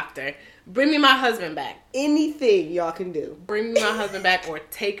voodoo doctor. Bring me my husband back. Anything y'all can do. Bring me my husband back or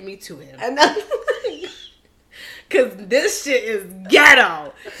take me to him. Because this shit is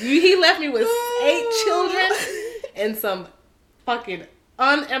ghetto. He left me with 8 children and some fucking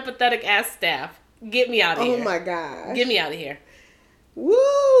unempathetic ass staff. Get me out of here. Oh my gosh. Get me out of here.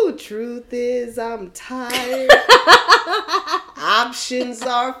 Woo! Truth is, I'm tired. Options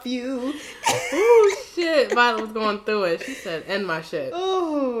are few. Oh shit! Violet was going through it. She said, "End my shit."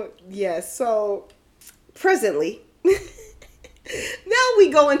 Oh yes. So presently, now we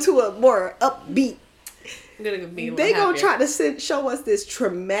go into a more upbeat. They gonna try to show us this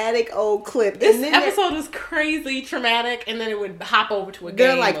traumatic old clip. This episode is crazy traumatic, and then it would hop over to a game.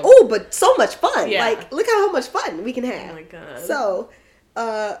 They're like, oh, but so much fun! Yeah. Like, look how much fun we can have. Oh my god! So,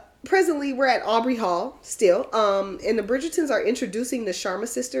 presently we're at Aubrey Hall still, and the Bridgertons are introducing the Sharma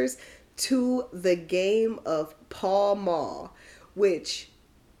sisters to the game of Pall Mall, which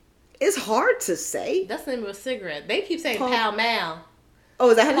is hard to say. That's the name of a cigarette. They keep saying Pall Mall.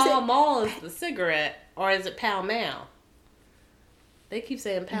 Oh, is that how they say it? Pall Mall is the cigarette, or is it Pall Mall? They keep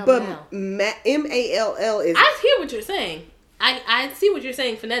saying Pall Mall. But M-A-L-L is... I hear what you're saying. I see what you're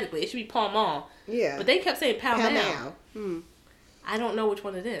saying phonetically. It should be Pall Mall. Yeah. But they kept saying Pall Mall. Hmm. I don't know which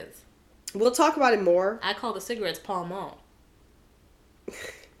one it is. We'll talk about it more. I call the cigarettes Pall Mall.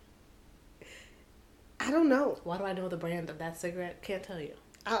 I don't know. Why do I know the brand of that cigarette? Can't tell you.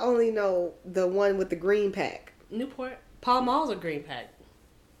 I only know the one with the green pack. Newport. Pall Mall's a green pack.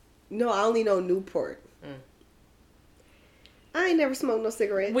 No, I only know Newport. I ain't never smoked no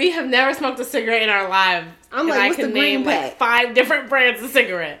cigarette. We have never smoked a cigarette in our lives. I'm like, what's the green pack? Like 5 different brands of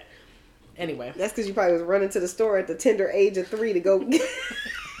cigarette. Anyway. That's because you probably was running to the store at the tender age of 3 to go get...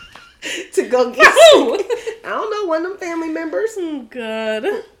 to go get... I don't know, one of them family members. Oh, God.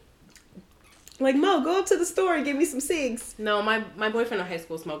 Like, Mo, go up to the store and get me some cigs. No, my boyfriend in high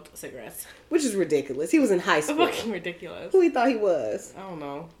school smoked cigarettes. Which is ridiculous. He was in high school. Fucking ridiculous. Who he thought he was? I don't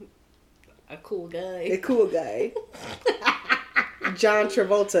know. A cool guy. A cool guy. John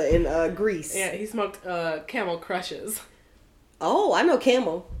Travolta in Grease. Yeah, he smoked Camel Crushes. Oh, I know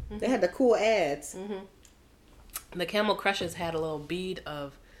Camel. Mm-hmm. They had the cool ads. Mm-hmm. The Camel Crushes had a little bead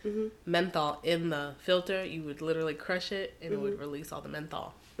of menthol in the filter. You would literally crush it and it would release all the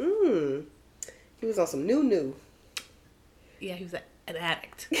menthol. He was on some new. Yeah, he was an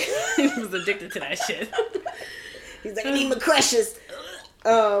addict. He was addicted to that shit. He's like, I need my crushes.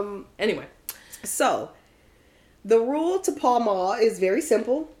 Anyway. So, the rule to Pall Mall is very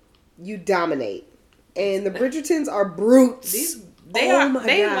simple. You dominate. And the Bridgertons are brutes. They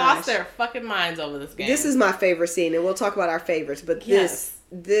lost their fucking minds over this game. This is my favorite scene, and we'll talk about our favorites, but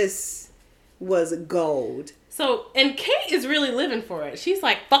this was gold. So, and Kate is really living for it. She's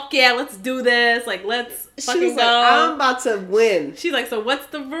like, fuck yeah, let's do this. Like, let's fucking go. I'm about to win. She's like, so what's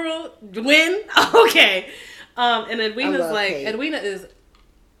the rule? Win? Okay. And Edwina's like, Kate. Edwina is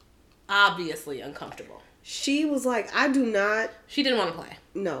obviously uncomfortable. She was like, I do not. She didn't want to play.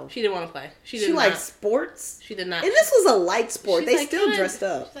 No. She didn't want to play. She liked sports. She did not. And this was a light sport. They still dressed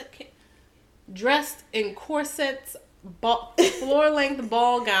up. She's like, dressed in corsets, floor length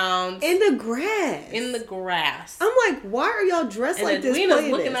ball gowns in the grass. I'm like, why are y'all dressed and like this?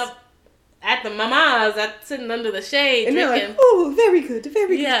 Edwina's looking up at the mamas that's sitting under the shade and drinking. They're like, oh, very good,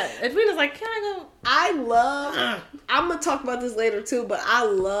 very good. Yeah, Edwina's like, can I go? I'm gonna talk about this later too, but I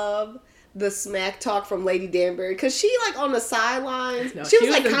love the smack talk from Lady Danbury because she like on the sidelines. No, she was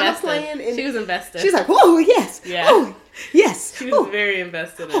like kind of playing. And she was invested. She's like, oh yes, yeah, oh yes. She was very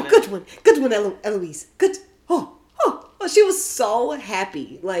invested. In good one, Eloise. Good. Oh, she was so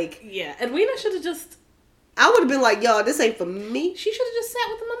happy. Like, yeah, Edwina should have just. I would have been like, yo, this ain't for me. She should have just sat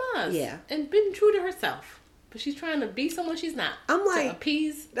with the mamas. Yeah, and been true to herself. But she's trying to be someone she's not. I'm like, to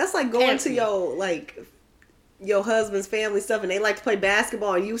appease. That's like going to your husband's family stuff and they like to play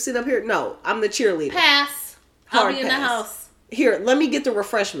basketball and you sit up here. No, I'm the cheerleader. Pass. I'll be in the house. Here, let me get the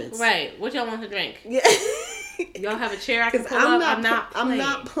refreshments. Right. What y'all want to drink? Yeah. Y'all have a chair I can pull up? I'm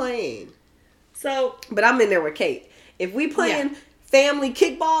not playing. So, but I'm in there with Kate. If we playing family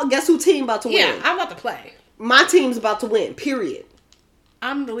kickball, guess who team about to win? Yeah, I'm about to play. My team's about to win, period.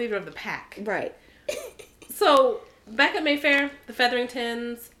 I'm the leader of the pack. Right. So, back at Mayfair, the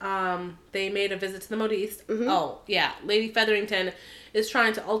Featheringtons, they made a visit to the Modiste. Mm-hmm. Oh, yeah. Lady Featherington is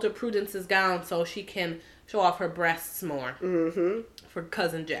trying to alter Prudence's gown so she can show off her breasts more for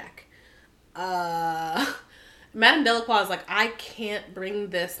Cousin Jack. Madame Delacroix is like, I can't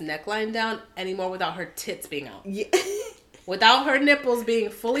bring this neckline down anymore without her tits being out. Yeah. Without her nipples being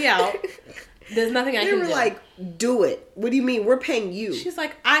fully out, there's nothing I can do. They were like, do it. What do you mean? We're paying you. She's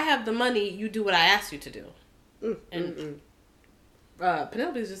like, I have the money. You do what I asked you to do. And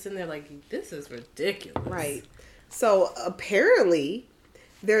Penelope's just in there like, this is ridiculous. Right. So apparently,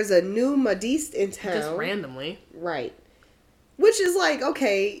 there's a new Modiste in town. Just randomly. Right. Which is like,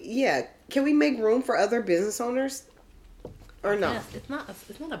 okay, yeah. Can we make room for other business owners? Or no? Yes, it's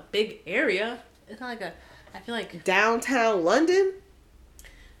not a big area. It's not like I feel like downtown London.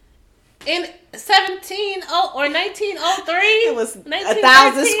 In 1903, it was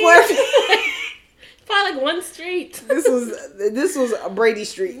 1,000 square feet. Probably like one street. This was Brady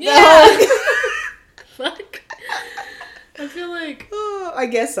Street. Yeah. Fuck. I feel like. I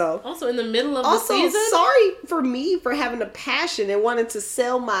guess so. Also, in the middle of the season. Sorry for me for having a passion and wanting to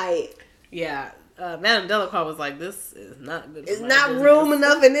sell my. Yeah. Madame Delacroix was like, this is not good. It's not business. Room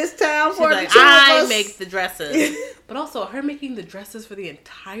enough in this town for like, I make the dresses. But also, her making the dresses for the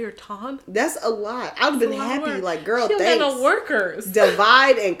entire town. That's a lot. I've been happy. Like, girl, she thanks. She don't got no workers.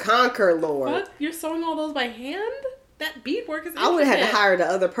 Divide and conquer, Lord. What? You're sewing all those by hand? That beadwork is. I would have had to hire the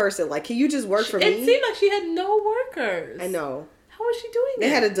other person. Like, can you just work for me? It seemed like she had no workers. I know. How was she doing it? They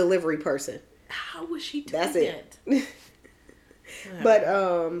had a delivery person. How was she doing it? That's it.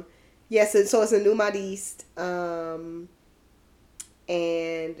 But yes, so it's a new Modiste, and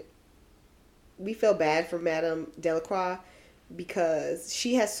we feel bad for Madame Delacroix because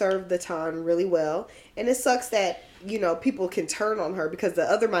she has served the ton really well, and it sucks that people can turn on her because the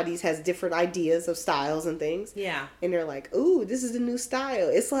other Modiste has different ideas of styles and things. Yeah, and they're like, "Ooh, this is the new style."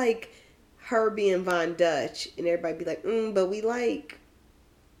 It's like her being Von Dutch, and everybody be like, "But we like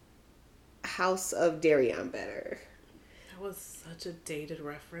House of Darien better." That was such a dated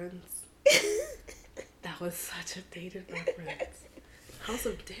reference. That was such a dated reference. House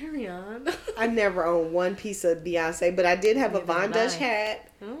of Darien. I never owned one piece of Beyonce, but I did have a Von Dutch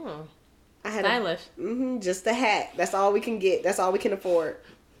hat. Oh, I had stylish. Just a hat. That's all we can get. That's all we can afford.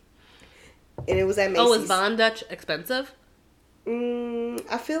 And it was at Macy's. Oh, was Von Dutch expensive?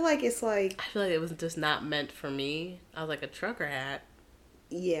 I feel like it's like. I feel like it was just not meant for me. I was like a trucker hat.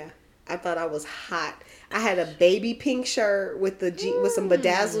 Yeah. I thought I was hot. I had a baby pink shirt with with some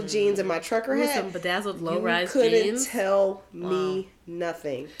bedazzled jeans and my trucker hat. Some bedazzled low-rise jeans. You couldn't jeans. tell me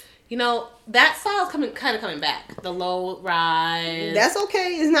nothing. That style's coming back. The low-rise. That's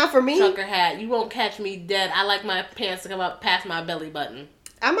okay. It's not for me. Trucker hat. You won't catch me dead. I like my pants to come up past my belly button.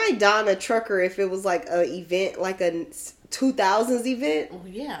 I might don a trucker if it was like a event, like a 2000s event. Well,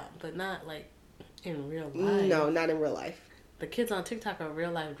 yeah, but not like in real life. No, not in real life. The kids on TikTok are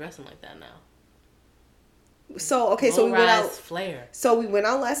real life dressing like that now. So, okay, so we went out. Flare. So we went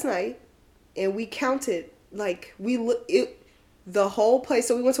out last night and we counted, like, the whole place.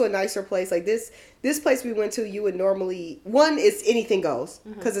 So we went to a nicer place. Like this place we went to, you would normally, one is anything goes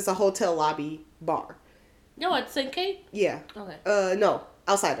because it's a hotel lobby bar. Yo, at St. Kate? Yeah. Okay. No,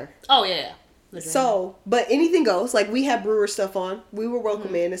 Outsider. Oh, yeah. So, but anything goes. Like, we had brewer stuff on. We were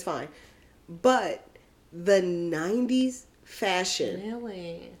welcome in. It's fine. But the 90s fashion.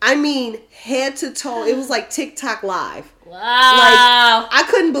 Really? I mean, head to toe. It was like TikTok live. Wow. Like, I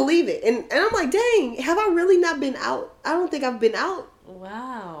couldn't believe it. And I'm like, dang, have I really not been out? I don't think I've been out.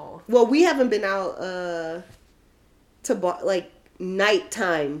 Wow. Well, we haven't been out to like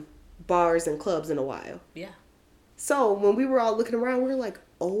nighttime bars and clubs in a while. Yeah. So when we were all looking around, we were like,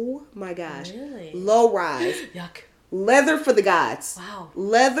 oh my gosh. Really? Low rise. Yuck. Leather for the gods. Wow.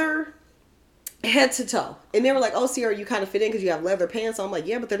 Leather head to toe. And they were like, oh, Sierra, you kind of fit in because you have leather pants. So I'm like,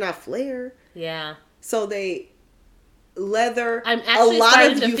 yeah, but they're not flare. Yeah. So they leather. I'm actually a lot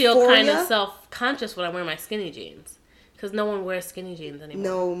starting of to euphoria. feel kind of self-conscious when I wear my skinny jeans. Because no one wears skinny jeans anymore.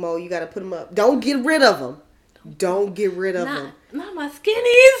 No, Mo, you got to put them up. Don't get rid of them. Don't get rid of them. Not my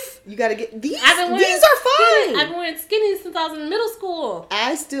skinnies. You got to get these. These are are fine. fine. I've been wearing skinnies since I was in middle school.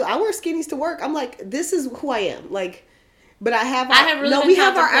 I wear skinnies to work. I'm like, this is who I am. Like, but I have really no, been we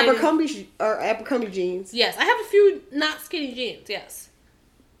have our contemplating- Abercrombie jeans. Yes, I have a few not skinny jeans. Yes,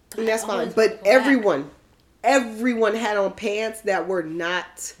 And that's fine. always But go everyone had on pants that were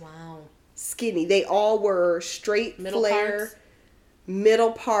not wow skinny. They all were straight middle flare. parts.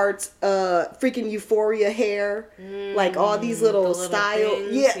 Middle parts, freaking euphoria hair, like all these little style.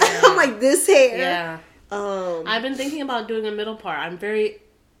 things, Yeah. yeah. I'm like this hair. Yeah, I've been thinking about doing a middle part. I'm getting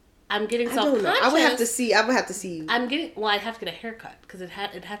I don't self-conscious. know. I would have to see. I'd have to get a haircut because it'd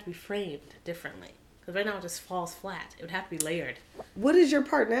have to be framed differently. Because right now it just falls flat. It would have to be layered. What is your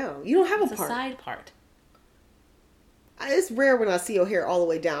part now? You don't have It's a a part. side part. It's rare when I see your hair all the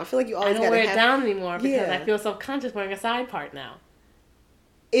way down. I feel like you I always don't got to wear have. it down anymore because Yeah. I feel self-conscious wearing a side part now.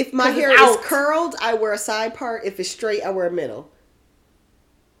 If my 'Cause hair it's is out. curled, I wear a side part. If it's straight, I wear a middle.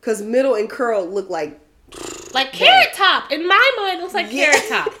 Cause middle and curled look like Like Carrot Top. In my mind, it looks like Yeah. Carrot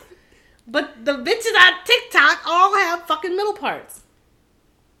Top. But the bitches on TikTok all have fucking middle parts.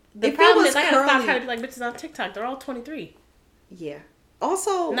 The If it problem was is I gotta stop curly- trying to be like bitches on TikTok. They're all 23. yeah.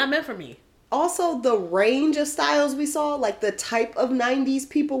 Also, Not meant for me. the range of styles we saw, like the type of 90s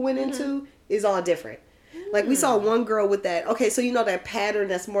people went Mm-hmm. into, is all different. Like we saw one girl with that. Okay, so you know that pattern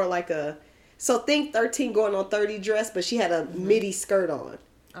that's more like a. So think 13 going on 30 dress, but she had a midi skirt on.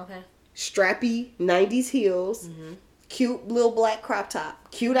 Okay. Strappy 90s heels. Cute little black crop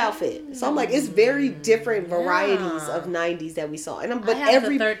top. Cute outfit. So I'm like, it's very different varieties of 90s that we saw. And but I have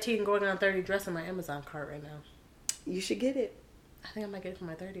every the 13 going on 30 dress in my Amazon cart right now. you should get it. I think I might get it for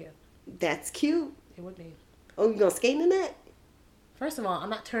my 30th. That's cute. It would be. Oh, you gonna skate in that? First of all, I'm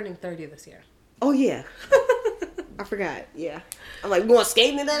not turning 30 this year. Oh yeah. I forgot. Yeah. I'm like, going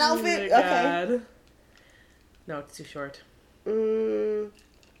skating in that outfit? Oh my Okay. God. No, it's too short.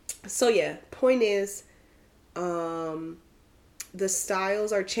 So yeah, point is, the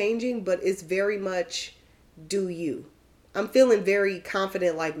styles are changing, but it's very much do you. I'm feeling very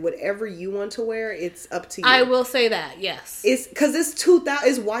confident, like whatever you want to wear, it's up to you. I will say that, yes. It's because it's 2000,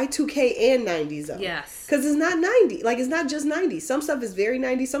 it's Y2K and 90s though. Yes. Because it's not 90, like it's not just 90s. Some stuff is very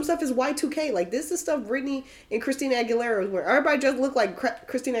 90s. Some stuff is Y2K. Like this is stuff Britney and Christina Aguilera was wearing. Everybody just looked like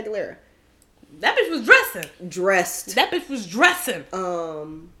Christina Aguilera. That bitch was dressing. Dressed. That bitch was dressing.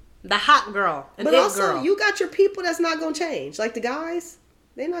 The hot girl. But also, you got your people that's not gonna change. Like the guys,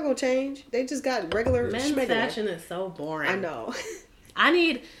 they're not gonna change. They just got regular men's schmegular. fashion is so boring. I know.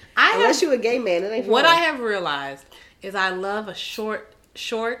 Unless you a gay man, it ain't for what us. I have realized is I love a short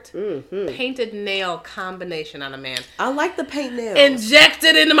painted nail combination on a man. I like the paint nails.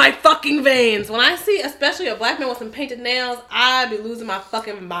 Injected into my fucking veins. When I see, especially a black man with some painted nails, I be losing my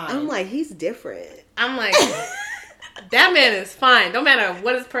fucking mind. I'm like, he's different. I'm like, that man is fine. No matter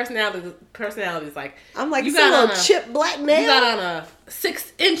what his personality is like. I'm like, you you got on a chip black nail. You got on a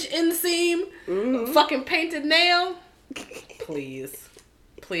 6-inch inseam, fucking painted nail. Please,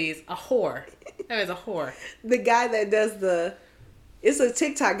 a whore. That is a whore. The guy that does it's a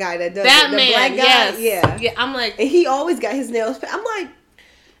TikTok guy that does That the man, black guy. yes. Yeah, I'm like, and he always got his nails. I'm like,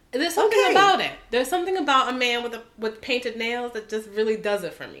 there's something okay. about it. There's something about a man with painted nails that just really does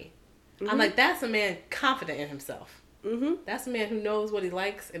it for me. I'm like, that's a man confident in himself. That's a man who knows what he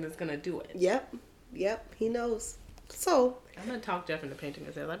likes and is gonna do it. Yep, he knows. So I'm gonna talk Jeff into painting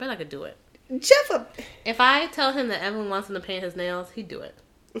his nails. I bet I could do it. Jeff, If I tell him that Evan wants him to paint his nails, he'd do it.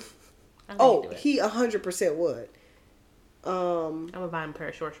 I think he'd do it. he 100% would. I'm gonna buy him a pair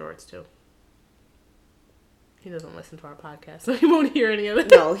of short shorts too. He doesn't listen to our podcast, so he won't hear any of it.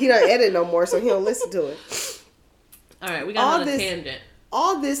 No, he don't edit no more, so he don't listen to it. All right, we got another tangent.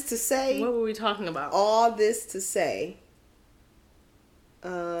 All this to say. What were we talking about? All this to say. We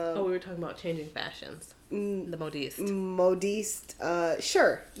were talking about changing fashions. The modiste. Modiste.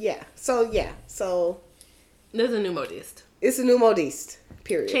 Sure. Yeah. So There's a new modiste. it's a new modiste.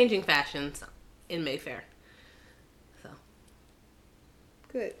 Period. Changing fashions in Mayfair. So.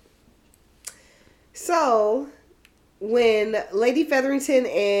 Good. So, when Lady Featherington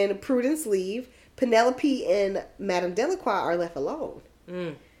and Prudence leave, Penelope and Madame Delacroix are left alone.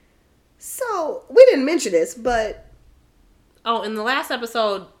 So, we didn't mention this, but Oh, in the last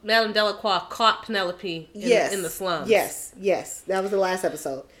episode, Madame Delacroix caught Penelope in the slums. Yes. That was the last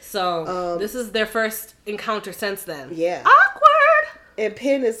episode. So, this is their first encounter since then. Yeah. Awkward! And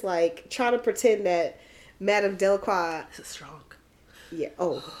Penn is like trying to pretend that Madame Delacroix... This is strong. Yeah.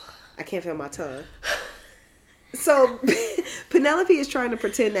 Oh, I can't feel my tongue. So, Penelope is trying to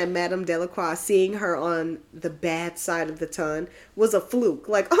pretend that Madame Delacroix seeing her on the bad side of the ton was a fluke.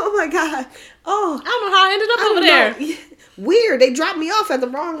 Like, oh my God. Oh. I don't know how I ended up over there. Weird. They dropped me off at the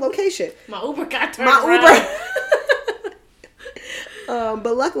wrong location. My Uber got turned around.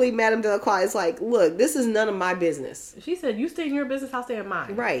 But luckily, Madame Delacroix is like, look, this is none of my business. She said, you stay in your business, I'll stay in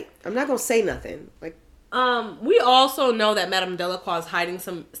mine. Right. I'm not going to say nothing. Like, we also know that Madame Delacroix is hiding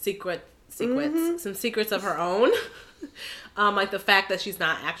some some secrets of her own. Like the fact that she's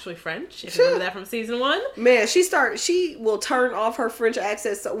not actually French. If you remember that from season 1. Man, she will turn off her French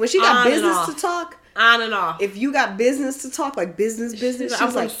accent. So when she got business to talk. On and off. If you got business to talk, like business, she's like,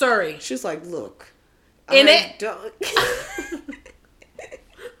 I'm from Surrey. She's like, look. In it.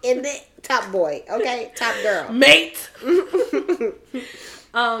 In it. Top boy. Okay? Top girl. Mate.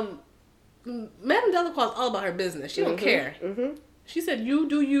 Madame Delacroix is all about her business. She don't care. Mm-hmm. She said, you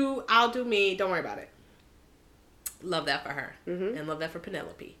do you, I'll do me. Don't worry about it. Love that for her. Mm-hmm. And love that for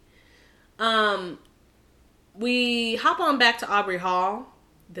Penelope. We hop on back to Aubrey Hall.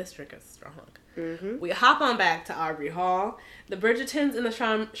 This trick is strong. Mm-hmm. We hop on back to Aubrey Hall. The Bridgertons and the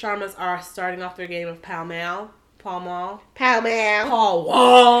Sharmas are starting off their game of Pall Mall. Paul Wall. I'm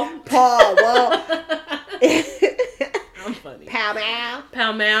funny.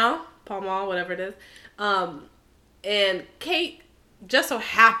 Pall Mall, whatever it is. And Kate just so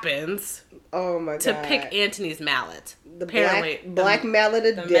happens to pick Antony's mallet. The black mallet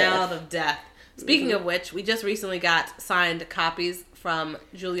of death. The mallet of death. Speaking of which, we just recently got signed copies from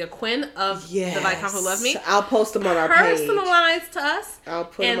Julia Quinn of The Viscount Who Loved Me. I'll post them on our page. Personalized to us. I'll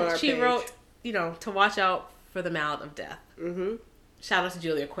put them on our page. And she wrote, to watch out for the mallet of death. Mm-hmm. Shout out to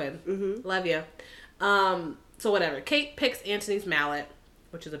Julia Quinn. Mm-hmm. Love you. So whatever. Kate picks Antony's mallet,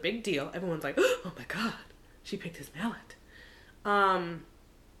 which is a big deal. Everyone's like, oh my God, she picked his mallet.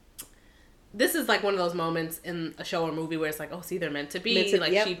 This is like one of those moments in a show or movie where it's like, oh, see, they're meant to be.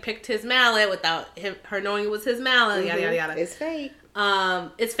 She picked his mallet without her knowing it was his mallet. Mm-hmm. Yada yada yada. It's fate.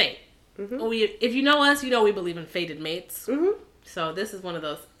 It's fate. Mm-hmm. If you know us, you know we believe in fated mates. Mm-hmm. So this is one of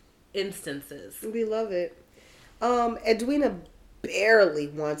those instances. We love it. Edwina barely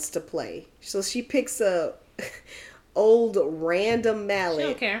wants to play, so she picks a old random mallet. She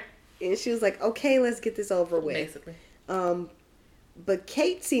don't care. And she was like, okay, let's get this over with. Basically. But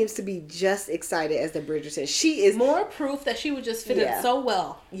Kate seems to be just excited as the Bridgerton. She is... More proof that she would just fit in so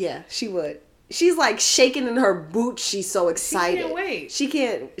well. Yeah, she would. She's like shaking in her boots. She's so excited. She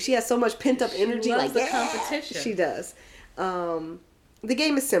can't wait. She has so much pent up energy. She loves like the competition. She does. The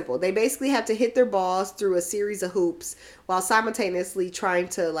game is simple. They basically have to hit their balls through a series of hoops while simultaneously trying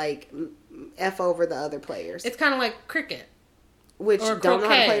to like F over the other players. It's kind of like cricket. Which or don't know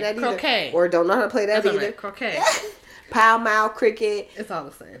how to play that either. Croquet. Or don't know how to play that either. Croquet. Pall Mall, cricket. It's all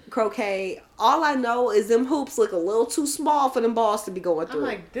the same. Croquet. All I know is them hoops look a little too small for them balls to be going through. I'm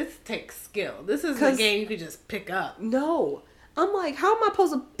like, this takes skill. This is a game you could just pick up. No. I'm like, how am I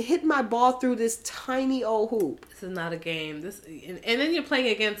supposed to hit my ball through this tiny old hoop? This is not a game. And then you're playing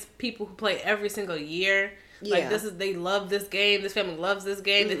against people who play every single year. Yeah. Like, they love this game. This family loves this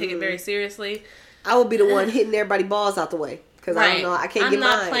game. They take it very seriously. I would be the one hitting everybody's balls out the way. Because I don't know, I can't get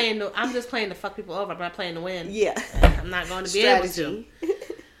mine. I'm just playing to fuck people over. I'm not playing to win. Yeah. I'm not going to be able to.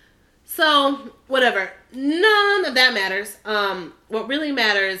 So, whatever. None of that matters. What really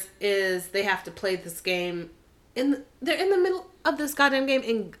matters is they have to play this game. They're in the middle of this goddamn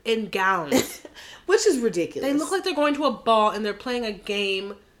game in gowns. Which is ridiculous. They look like they're going to a ball and they're playing a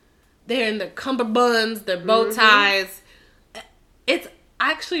game. They're in their cummerbunds, their bow ties. It's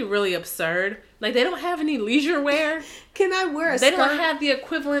actually really absurd. Like, they don't have any leisure wear. Can I wear a skirt? They don't have the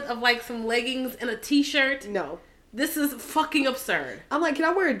equivalent of, like, some leggings and a t-shirt. No. This is fucking absurd. I'm like, can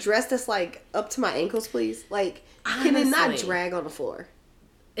I wear a dress that's, like, up to my ankles, please? Like, honestly, can it not drag on the floor?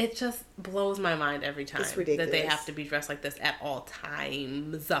 It just blows my mind every time. It's ridiculous. That they have to be dressed like this at all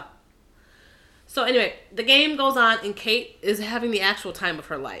times. So anyway, the game goes on and Kate is having the actual time of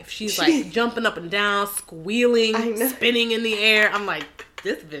her life. She's like jumping up and down, squealing, spinning in the air. I'm like,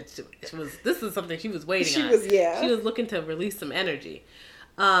 this bitch this is something she was waiting on. She was looking to release some energy.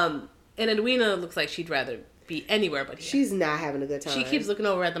 And Edwina looks like she'd rather be anywhere but here. She's not having a good time. She keeps looking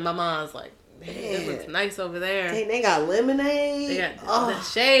over at the mamas like, man, it looks nice over there. They got lemonade. They got the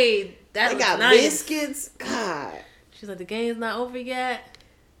shade. They got nice biscuits. God. She's like, the game's not over yet.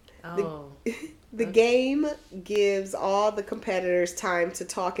 Oh. The game gives all the competitors time to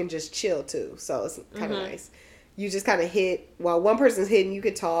talk and just chill too, so it's kind of nice. You just kind of hit while one person's hitting, you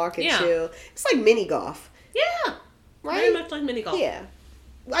could talk and chill. It's like mini golf. Yeah, right. Very much like mini golf. Yeah,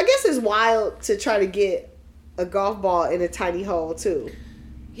 I guess it's wild to try to get a golf ball in a tiny hole too.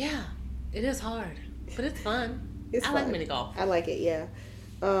 Yeah, it is hard, but it's fun. I like mini golf. I like it. Yeah.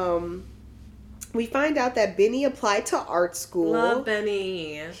 We find out that Benny applied to art school. Love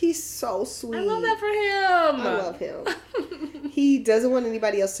Benny. He's so sweet. I love that for him. I love him. He doesn't want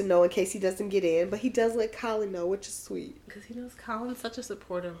anybody else to know in case he doesn't get in, but he does let Colin know, which is sweet. Because he knows Colin's such a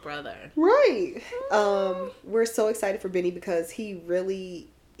supportive brother. Right. We're so excited for Benny because he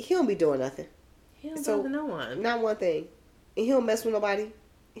don't be doing nothing. He don't bother no one. Not one thing. And he don't mess with nobody.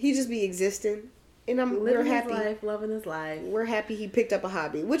 He just be existing. And we're happy. His life, loving his life. We're happy he picked up a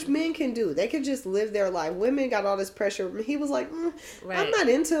hobby, which men can do. They can just live their life. Women got all this pressure. He was like, I'm not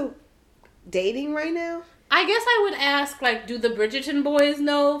into dating right now. I guess I would ask, like, do the Bridgerton boys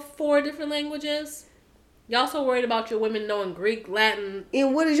know 4 different languages? Y'all so worried about your women knowing Greek, Latin.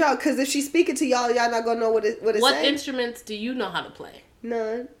 And what is y'all? Because if she's speaking to y'all not gonna know what it's What saying. instruments do you know how to play?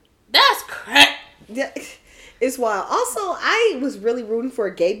 None. That's crap. Yeah. It's wild. Also, I was really rooting for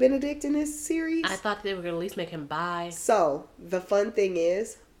a gay Benedict in this series. I thought they were going to at least make him bi. So, the fun thing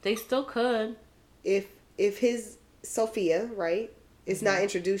is... They still could. If his Sophia, right, is not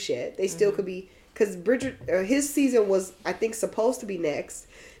introduced yet, they still could be... Because his season was, I think, supposed to be next.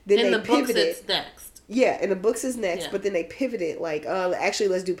 Then in they the pivoted. books, it's next. Yeah, in the books is next, but then they pivoted, like, actually,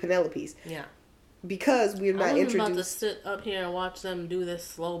 let's do Penelope's. Yeah. Because we're not introduced. I wasn't about to sit up here and watch them do this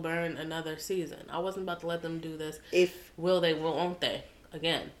slow burn another season. I wasn't about to let them do this. Will they, won't they?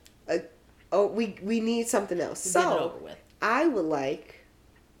 Again. We need something else. Get it So, over with. I would like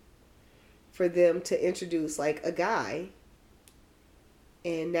for them to introduce, like, a guy,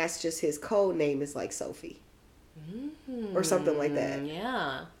 and that's just his code name is, like, Sophie. Mm-hmm. Or something like that.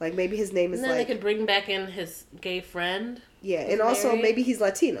 Yeah. Like, maybe his name is, and then they could bring back in his gay friend. Yeah, and also married. maybe he's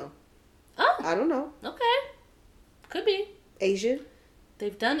Latino. Oh. I don't know. Okay. Could be. Asian.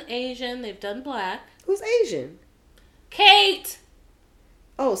 They've done Asian. They've done black. Who's Asian? Kate!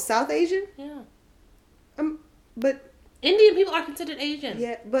 Oh, South Asian? Yeah. But... Indian people are considered Asian.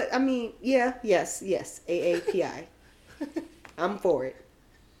 Yeah, but I mean, yes. AAPI. I'm for it.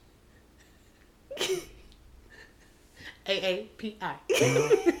 AAPI.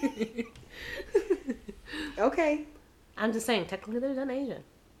 Okay. I'm just saying, technically they've done Asian.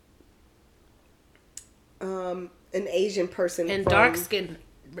 An Asian person and dark skinned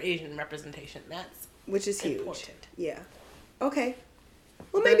Asian representation. That's which is huge. Important. Yeah. Okay.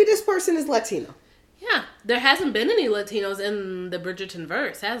 Well, maybe this person is Latino. Yeah, there hasn't been any Latinos in the Bridgerton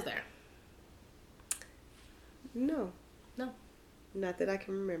verse, has there? No. No. Not that I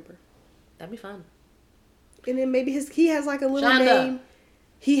can remember. That'd be fun. And then maybe he has like a little Shonda. name.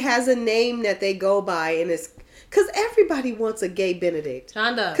 He has a name that they go by, and it's because everybody wants a gay Benedict.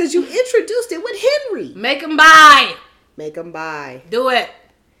 Shonda. Because you introduced it with Henry. Make him bi. Make him bi. Do it.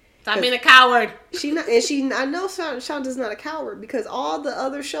 Stop being a coward. I know Shonda's not a coward because all the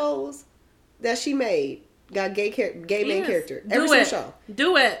other shows that she made got gay main character. Every single show.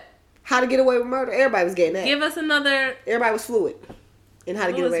 Do it. How to Get Away with Murder. Everybody was gay in that. Give us another. Everybody was fluid in How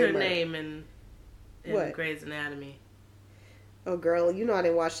to Get Away with Murder. What was her name in Grey's Anatomy? Oh, girl, you know I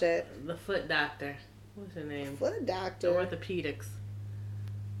didn't watch that. The foot doctor. What's her name? Foot doctor. The orthopedics.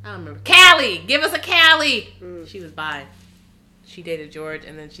 I don't remember. Callie! Give us a Callie! She was bi. She dated George,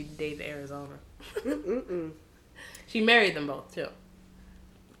 and then she dated Arizona. She married them both, too.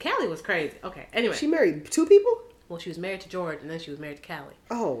 Callie was crazy. Okay, anyway. She married 2 people? Well, she was married to George, and then she was married to Callie.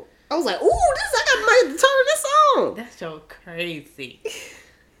 Oh. I was like, ooh, I got to turn this on. That show crazy.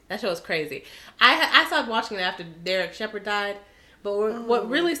 That show was crazy. I stopped watching it after Derek Shepherd died, but what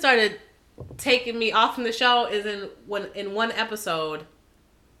really started taking me off from the show is in one episode,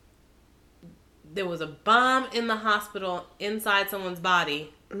 there was a bomb in the hospital inside someone's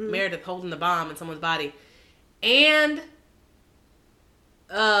body. Meredith holding the bomb in someone's body. And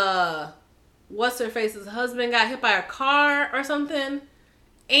what's her face's husband got hit by a car or something.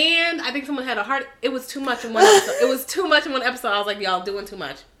 And I think someone had a heart. It was too much in one episode. I was like, y'all doing too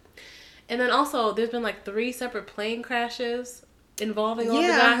much. And then also, there's been like 3 separate plane crashes involving all the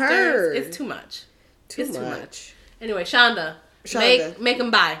doctors. I heard. It's too much. Too much. Anyway, Shonda. Make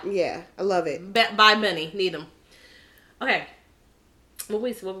them buy. Yeah, I love it. Buy many. Need them. Okay. What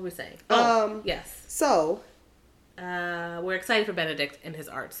were we saying? Oh, yes. So. We're excited for Benedict and his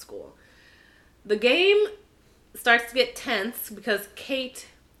art school. The game starts to get tense because Kate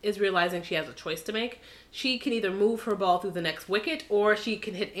is realizing she has a choice to make. She can either move her ball through the next wicket, or she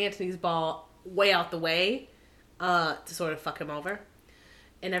can hit Anthony's ball way out the way to sort of fuck him over.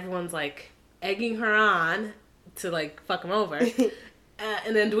 And everyone's like egging her on to like fuck him over.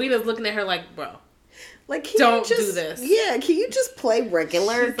 And then Edwina's looking at her like, bro, like, don't do this. Yeah, can you just play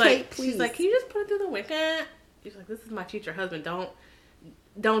regular, she's Kate, like, please? She's like, can you just put it through the wicket? She's like, this is my future husband.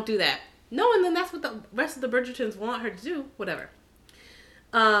 Don't do that. No, and then that's what the rest of the Bridgertons want her to do. Whatever.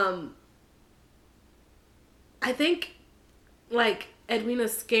 I think, like,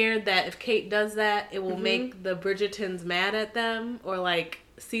 Edwina's scared that if Kate does that, it will make the Bridgertons mad at them or, like,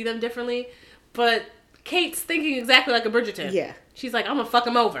 see them differently. But Kate's thinking exactly like a Bridgerton. Yeah. She's like, I'm gonna fuck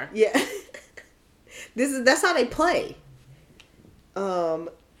him over. Yeah. That's how they play.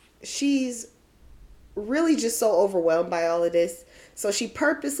 She's really just so overwhelmed by all of this. So she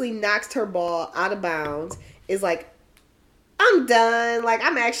purposely knocks her ball out of bounds. Is like, I'm done. Like,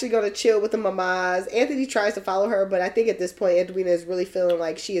 I'm actually going to chill with the mamas. Anthony tries to follow her, but I think at this point, Edwina is really feeling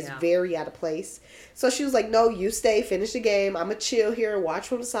like she is very out of place. So she was like, no, you stay, finish the game. I'm going to chill here, watch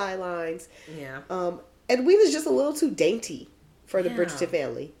from the sidelines. Yeah. Edwina's just a little too dainty for the Bridgerton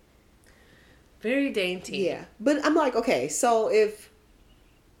family. Very dainty. Yeah. But I'm like, okay, so if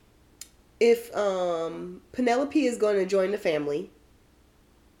Penelope is going to join the family,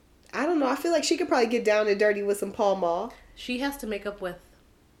 I don't know. I feel like she could probably get down and dirty with some Pall Mall. She has to make up with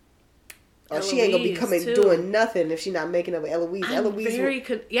Eloise, she ain't going to be doing nothing if she's not making up with Eloise. That's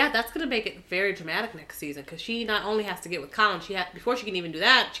going to make it very dramatic next season, because she not only has to get with Colin, before she can even do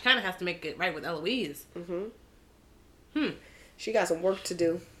that, she kind of has to make it right with Eloise. She got some work to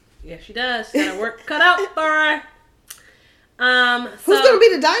do. Yeah, she does. She got her work cut out for her. Who's going to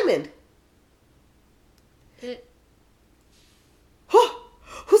be the diamond?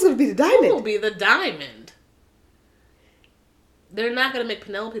 Who's going to be the diamond? Who will be the diamond? They're not going to make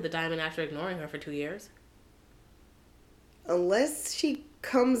Penelope the diamond after ignoring her for 2 years. Unless she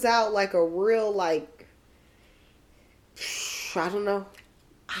comes out like a real, like, I don't know.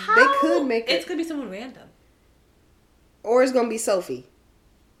 They could make it. It's going to be someone random. Or it's going to be Sophie.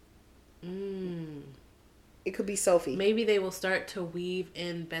 It could be Sophie. Maybe they will start to weave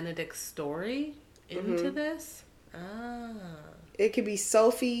in Benedict's story into this. It could be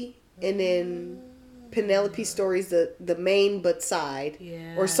Sophie, and then Penelope's story's the main but side.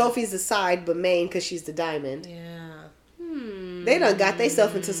 Yeah. Or Sophie's the side but main because she's the diamond. Yeah. They done got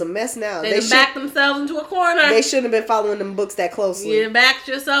themselves into some mess now. They backed themselves into a corner. They shouldn't have been following them books that closely. You backed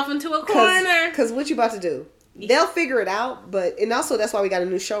yourself into a corner. Because what you about to do? They'll figure it out, and also that's why we got a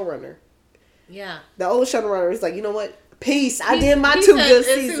new showrunner. Yeah. The old showrunner is like, you know what? Peace. I did my 2 good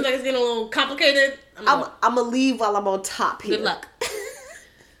seasons. It seems like it's getting a little complicated. I'm going to leave while I'm on top here. Good luck.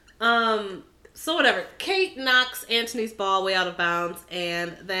 So whatever. Kate knocks Anthony's ball way out of bounds,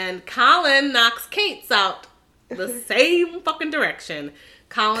 and then Colin knocks Kate's out the same fucking direction.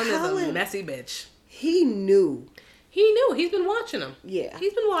 Colin is a messy bitch. He knew. He's been watching him. Yeah.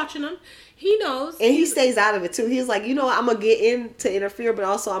 He's been watching him. He knows. And he stays out of it, too. He's like, you know what? I'm going to get in to interfere, but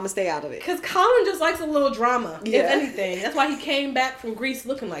also I'm going to stay out of it. Because Colin just likes a little drama, if anything. That's why he came back from Greece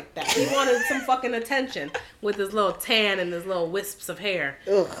looking like that. He wanted some fucking attention with his little tan and his little wisps of hair.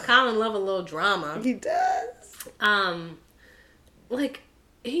 Ugh. Colin love a little drama. He does. Like,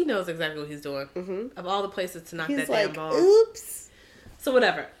 he knows exactly what he's doing. Of all the places to knock that damn ball. Oops. So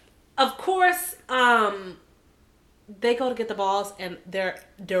whatever. Of course, they go to get the balls, and they're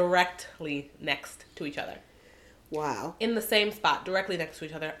directly next to each other. Wow. In the same spot, directly next to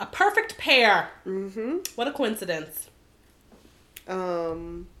each other. A perfect pair. What a coincidence.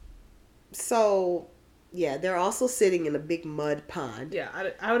 So, yeah, they're also sitting in a big mud pond. Yeah,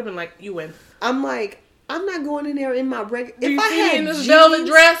 I would have been like, you win. I'm like, I'm not going in there in my regular... Do you see me in this velvet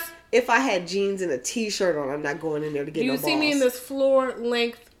dress? If I had jeans and a t-shirt on, I'm not going in there to get no balls. Do you see me in this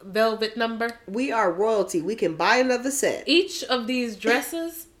floor-length velvet number? We are royalty. We can buy another set. Each of these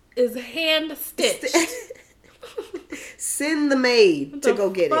dresses is hand-stitched. Send the maid to go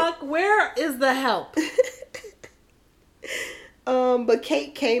get it. Where is the help? But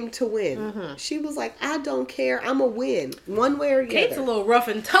Kate came to win. She was like, I don't care. I'm a win. One way or the other. Kate's a little rough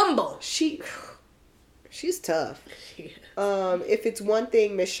and tumble. She's tough. If it's one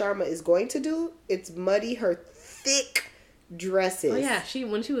thing Miss Sharma is going to do, it's muddy her thick dresses. Oh yeah,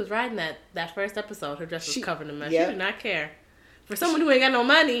 when she was riding that first episode, her dress was covered in mud. Yep. She did not care. For someone who ain't got no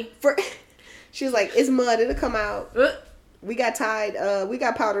money. She was like, it's mud, it'll come out. We got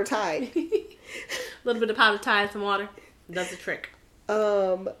powder tied. A little bit of powder tied, some water. Does the trick.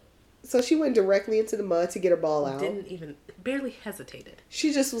 So she went directly into the mud to get her ball out. Barely hesitated.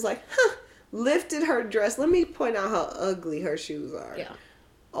 She just was like, lifted her dress. Let me point out how ugly her shoes are. Yeah.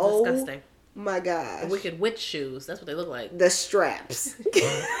 Oh, disgusting. My gosh. The Wicked Witch shoes. That's what they look like. The straps.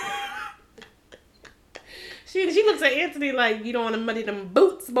 She looks at Anthony like, you don't want to muddy them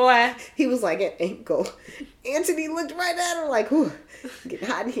boots, boy. He was like at ankle. Anthony looked right at her like, whew, getting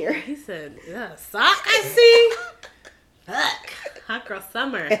hot in here. He said, yeah, sock I see. Fuck. Hot girl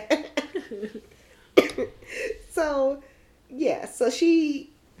summer. So, yeah. So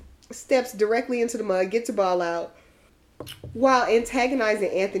she steps directly into the mud, gets her ball out, while antagonizing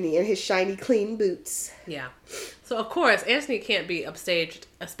Anthony in his shiny, clean boots. Yeah. So, of course, Anthony can't be upstaged,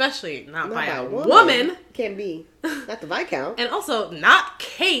 especially not by a woman. Can't be. Not the Viscount. And also, not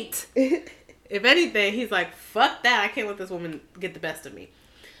Kate. If anything, he's like, fuck that. I can't let this woman get the best of me.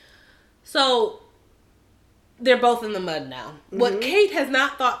 So, they're both in the mud now. Mm-hmm. What Kate has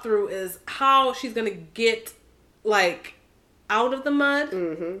not thought through is how she's going to get, like, out of the mud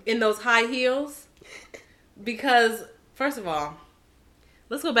in those high heels. Because, first of all,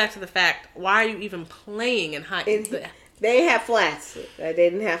 let's go back to the fact, why are you even playing in high heels? They didn't have flats. They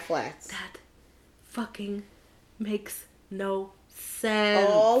didn't have flats. That fucking makes no sense.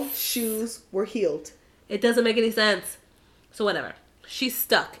 All shoes were heeled. It doesn't make any sense. So whatever. She's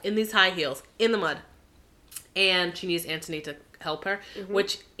stuck in these high heels in the mud. And she needs Anthony to help her.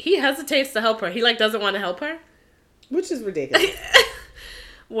 Which he hesitates to help her. He doesn't want to help her. Which is ridiculous.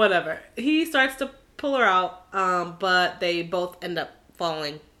 Whatever. He starts to pull her out. But they both end up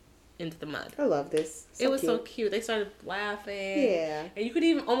falling into the mud. I love this. It was so cute. They started laughing. Yeah. And you could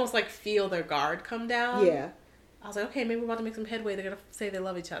even almost feel their guard come down. Yeah. I was like, okay, maybe we're about to make some headway. They're going to say they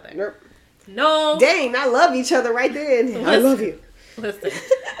love each other. Nope. No. Dang, I love each other right then. I love you. Listen,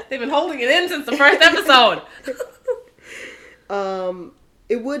 they've been holding it in since the first episode.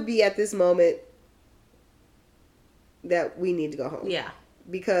 It would be at this moment that we need to go home. Yeah.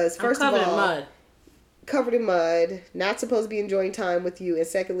 Because first of all, covered in mud, not supposed to be enjoying time with you, and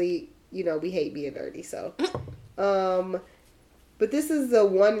secondly, we hate being dirty. So, but this is the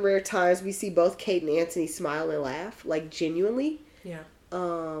one rare times we see both Kate and Anthony smile and laugh, genuinely. Yeah.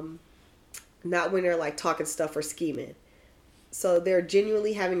 Not when they're talking stuff or scheming. So they're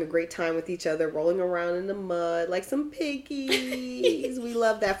genuinely having a great time with each other, rolling around in the mud like some piggies. We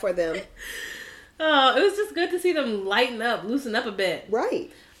love that for them. Oh, it was just good to see them lighten up, loosen up a bit. Right.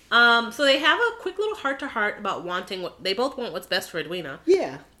 So they have a quick little heart-to-heart about they both want what's best for Edwina.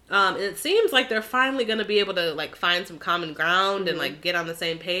 Yeah. And it seems like they're finally going to be able to, find some common ground and, get on the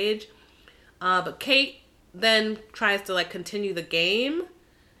same page. But Kate then tries to, continue the game.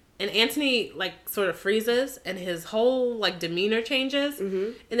 And Anthony, sort of freezes. And his whole, demeanor changes.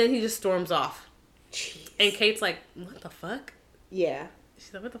 And then he just storms off. Jeez. And Kate's like, what the fuck? Yeah.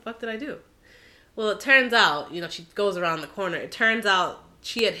 She's like, what the fuck did I do? Well, it turns out, she goes around the corner. It turns out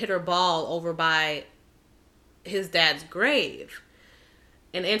she had hit her ball over by his dad's grave.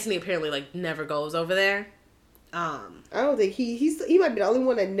 And Anthony apparently, never goes over there. I don't think he might be the only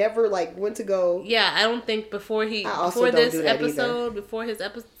one that never, went to go. Yeah, I don't think before this episode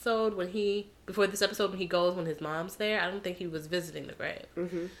when he goes when his mom's there, I don't think he was visiting the grave.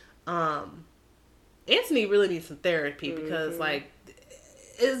 Anthony really needs some therapy because,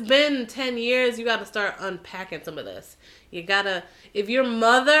 it's been 10 years. You got to start unpacking some of this. You gotta, if your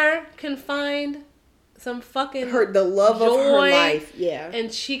mother can find some fucking the love joy, of her life, yeah,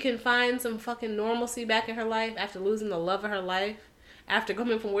 and she can find some fucking normalcy back in her life after losing the love of her life, after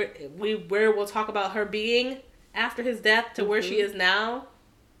coming from where we'll talk about her being after his death to where she is now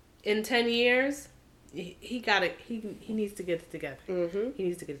in 10 years, he needs to get it together. He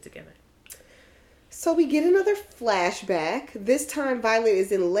needs to get it together. So we get another flashback. This time Violet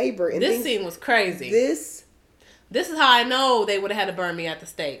is in labor. And this scene was crazy. This is how I know they would have had to burn me at the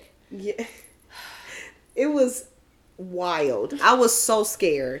stake. Yeah. It was wild. I was so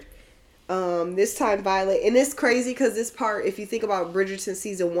scared. This time Violet, and it's crazy because this part, if you think about Bridgerton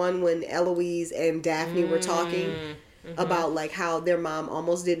season 1 when Eloise and Daphne were talking about how their mom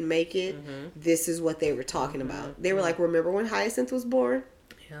almost didn't make it, this is what they were talking about. They were like, remember when Hyacinth was born?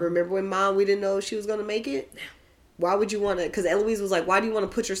 Yeah. Remember when Mom, we didn't know she was going to make it? Yeah. Why would you want to, because Eloise was like, why do you want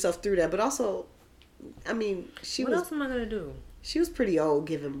to put yourself through that? But also, I mean, what else am I going to do? She was pretty old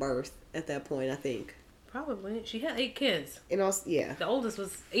giving birth at that point, I think. Probably. She had 8 kids. And also, yeah. The oldest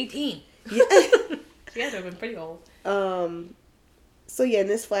was 18. Yeah. She had to have been pretty old. So yeah, in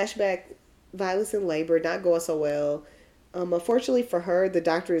this flashback, Violet's in labor, not going so well. Unfortunately for her, the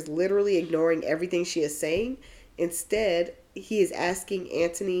doctor is literally ignoring everything she is saying. Instead, he is asking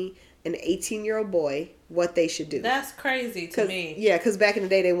Anthony, an 18-year-old boy, what they should do. That's crazy to me. Yeah, because back in the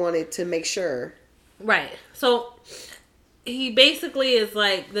day, they wanted to make sure. Right. So, he basically is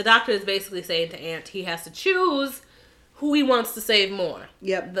the doctor is basically saying to Ant, he has to choose who he wants to save more.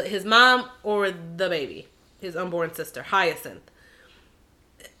 Yep. His mom or the baby, his unborn sister, Hyacinth.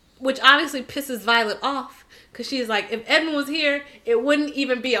 Which obviously pisses Violet off, because she's like, if Edmund was here, it wouldn't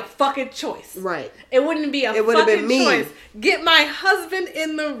even be a fucking choice. Right. It wouldn't be a fucking choice. Get my husband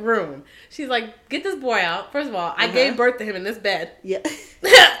in the room. She's like, get this boy out. First of all, I gave birth to him in this bed. Yeah.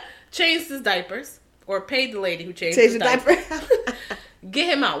 Changed his diapers. Or paid the lady who changed his diaper.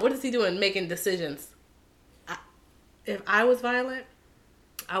 Get him out. What is he doing? Making decisions. If I was Violet,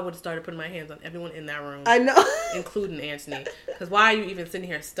 I would have started putting my hands on everyone in that room. I know. Including Anthony. Because why are you even sitting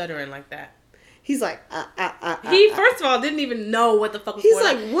here stuttering like that? He's like, He, first of all, didn't even know what the fuck was going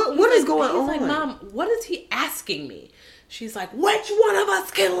on. He's like, what is going on? He's like, Mom, what is he asking me? She's like, which one of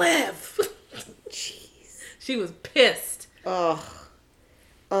us can live? Jeez. She was pissed. Oh.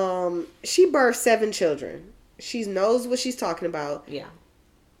 She birthed 7 children. She knows what she's talking about. Yeah.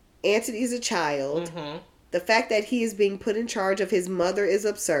 Anthony's a child. Mm-hmm. The fact that he is being put in charge of his mother is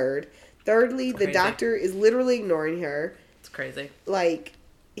absurd. Thirdly, the doctor is literally ignoring her. It's crazy. Like,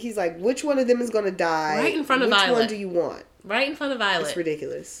 he's like, which one of them is going to die? Right in front of Violet. Which one do you want? Right in front of Violet. It's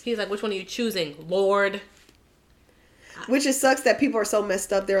ridiculous. He's like, which one are you choosing, Lord? Which it sucks that people are so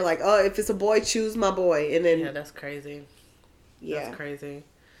messed up. They're like, oh, if it's a boy, choose my boy. And then... Yeah, that's crazy. Yeah. That's crazy.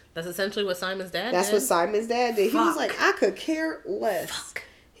 That's essentially what Simon's dad did. That's what Simon's dad did. He was like, I could care less. Fuck.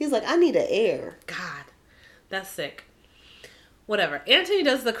 He's like, I need an heir. God. That's sick. Whatever. Anthony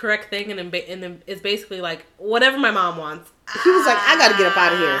does the correct thing and it's basically like, whatever my mom wants. He was like, I gotta get up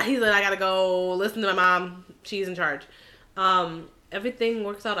out of here. He's like, I gotta go listen to my mom. She's in charge. Everything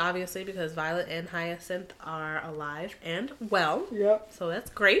works out, obviously, because Violet and Hyacinth are alive and well. Yep. So that's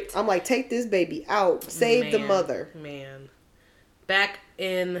great. I'm like, take this baby out. Save the mother. Man. Back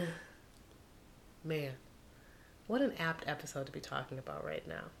in... Man. What an apt episode to be talking about right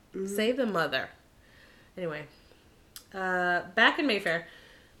now. Mm-hmm. Save the mother. Anyway. Back in Mayfair,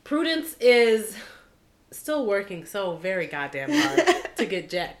 Prudence is still working so very goddamn hard to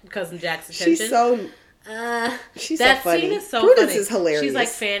get Cousin Jack's attention. She's so that funny. Scene is so Prudence funny. is hilarious. She's like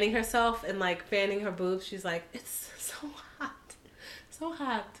fanning herself and like fanning her boobs. She's like, it's so hot. So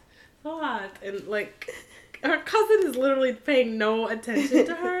hot. So hot. And like her cousin is literally paying no attention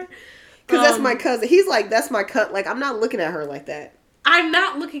to her. Because that's my cousin. He's like, that's my cousin. Like, I'm not looking at her like that. I'm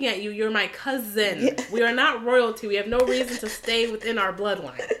not looking at you. You're my cousin. Yeah. We are not royalty. We have no reason to stay within our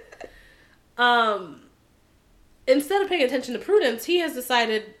bloodline. Instead of paying attention to Prudence, he has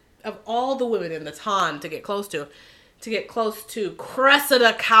decided, of all the women in the town to get close to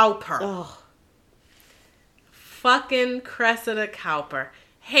Cressida Cowper. Oh. Fucking Cressida Cowper.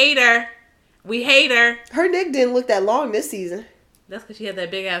 Hate her. We hate her. Her neck didn't look that long this season. That's because she had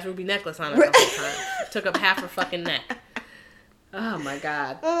that big ass ruby necklace on her a couple times. Took up half her fucking neck. Oh my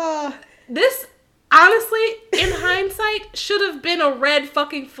God. This, honestly, in hindsight, should have been a red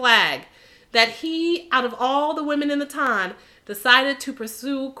fucking flag. That he, out of all the women in the town, decided to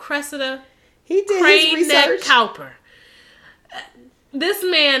pursue Cressida He did Crane his Neck research. Cowper. This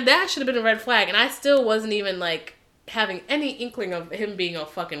man, that should have been a red flag. And I still wasn't even, like, having any inkling of him being a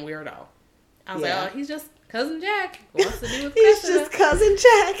fucking weirdo. I was like, oh, he's just Cousin Jack. Wants to be with He's Cressida. just Cousin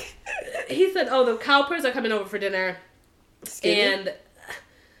Jack. He said, oh, the Cowpers are coming over for dinner. And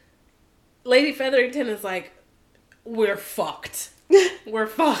Lady Featherington is like, we're fucked. We're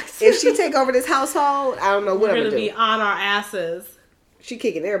fucked. If she take over this household, I don't know what I'm We're going to do. be on our asses. She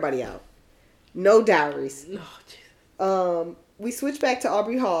kicking everybody out. No dowries. Oh, Jesus. We switch back to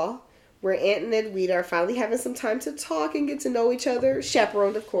Aubrey Hall, where Aunt and Edwina are finally having some time to talk and get to know each other.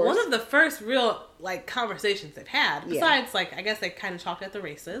 Chaperoned, of course. One of the first real, like, conversations they've had. Besides, like, I guess they kind of talked at the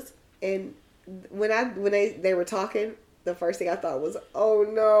races. And when they were talking, the first thing I thought was, oh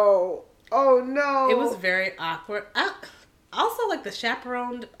no. Oh no. It was very awkward. Also, like, the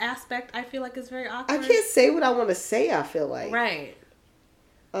chaperoned aspect, I feel like, is very awkward. I can't say what I want to say, I feel like. Right.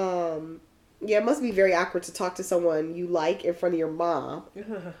 Yeah, it must be very awkward to talk to someone you like in front of your mom.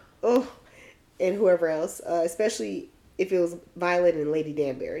 Oh, and whoever else. Especially if it was Violet and Lady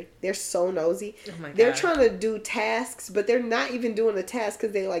Danbury. They're so nosy. Oh my God. They're trying to do tasks, but they're not even doing the task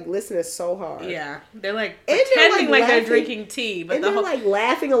because they, like, listening so hard. Yeah. They're, like, And pretending they're, like they're laughing. drinking tea. But And they're, like,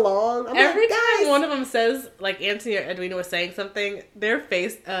 laughing along. I'm every like, time guys. one of them says, like, Anthony or Edwina was saying something, their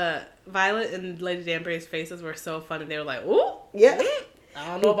face, Violet and Lady Danbury's faces were so funny. They were like, ooh. Yeah. I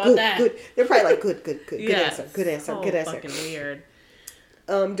don't know about good, that. Good. They're probably like, good Yeah, answer, good answer, so good answer. fucking weird.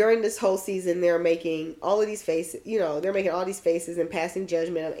 During this whole season, they're making all of these faces, they're making all these faces and passing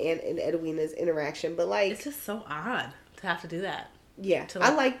judgment on Aunt and Edwina's interaction. But, like, it's just so odd to have to do that. Yeah. To,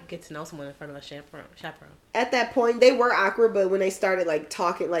 like, get to know someone in front of a chaperone. At that point, they were awkward, but when they started, like,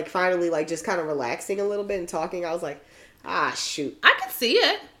 talking, like, finally, like, just kind of relaxing a little bit and talking, I was like, Ah, shoot. I could see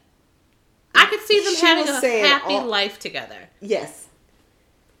it. I could see them She having was a saying happy life together. Yes.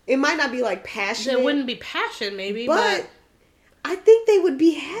 It might not be like passionate. There wouldn't be passion, maybe, but I think they would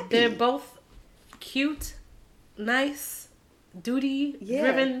be happy. they're both cute, nice,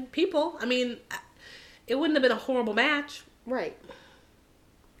 duty-driven people. I mean, it wouldn't have been a horrible match. Right.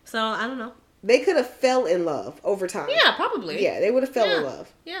 So, I don't know. They could have fell in love over time. Yeah, probably. Yeah, they would have fell in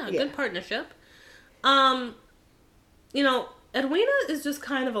love. Yeah, good partnership. You know, Edwina is just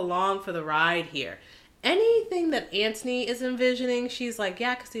kind of along for the ride here. Anything that Antony is envisioning, she's like,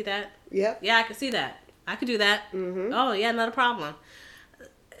 yeah, I can see that. Yep. Yeah, I can see that. I could do that. Mm-hmm. Oh, yeah, not a problem.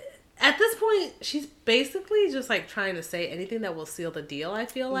 At this point, she's basically just like trying to say anything that will seal the deal, I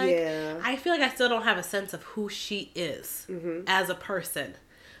feel like. Yeah. I feel like I still don't have a sense of who she is as a person.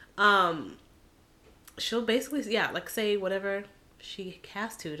 She'll basically, like say whatever she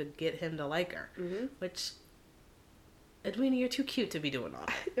has to get him to like her. Mm-hmm. Which, Edwina, you're too cute to be doing all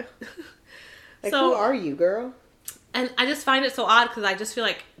that. Like, who are you, girl? And I just find it so odd because I just feel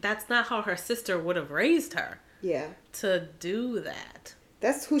like that's not how her sister would have raised her. Yeah. To do that.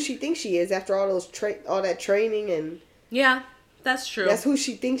 That's who she thinks she is after all those all that training and... Yeah, that's true. That's who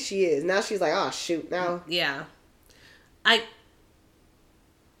she thinks she is. Now she's like, oh, shoot, now... Yeah. I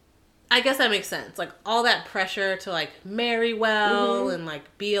guess that makes sense. Like, all that pressure to, like, marry well and,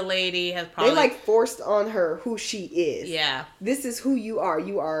 like, be a lady has probably... They, like, forced on her who she is. Yeah. This is who you are.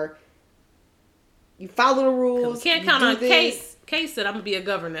 You follow the rules. We can't count on Case that I'm going to be a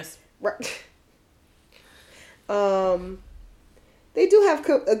governess. Right. They do have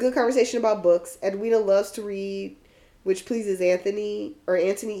a good conversation about books. Edwina loves to read, which pleases Antony,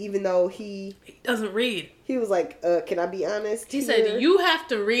 even though he doesn't read. He was like, can I be honest? He said, you have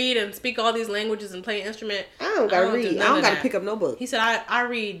to read and speak all these languages and play an instrument. I don't gotta read. I don't gotta pick up no book. He said, I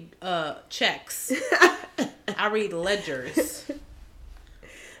read checks. I read ledgers.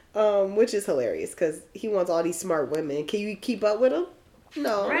 Which is hilarious because he wants all these smart women. Can you keep up with them?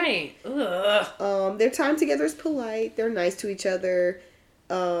 No. Right. Ugh. Their time together is polite. They're nice to each other.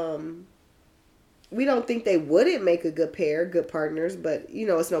 We don't think they wouldn't make a good pair, good partners, but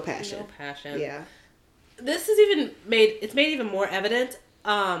it's no passion. No passion. Yeah. This is made even more evident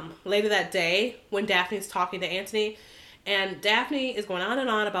later that day when Daphne's talking to Antony, and Daphne is going on and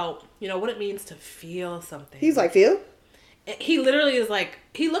on about what it means to feel something. He's like, feel? He literally is like,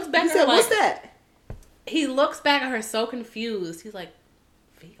 he looks back at her what's that? He looks back at her so confused. He's like,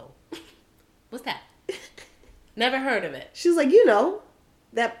 feel? What's that? Never heard of it. She's like,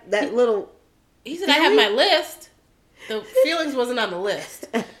 that little... He said, feeling? I have my list. The feelings wasn't on the list.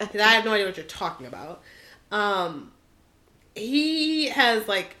 Because I have no idea what you're talking about. He has,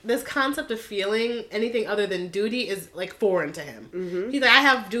 like, this concept of feeling anything other than duty is, like, foreign to him. Mm-hmm. He's like, I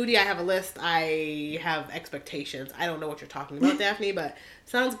have duty, I have a list, I have expectations. I don't know what you're talking about, Daphne, but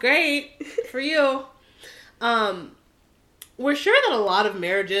sounds great for you. We're sure that a lot of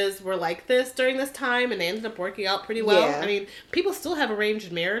marriages were like this during this time, and they ended up working out pretty well. Yeah. I mean, people still have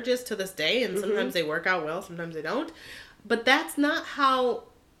arranged marriages to this day, and sometimes they work out well, sometimes they don't. But that's not how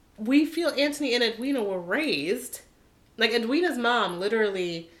we feel Antony and Edwina were raised. Like, Edwina's mom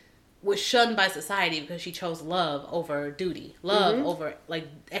literally was shunned by society because she chose love over duty. Love over, like,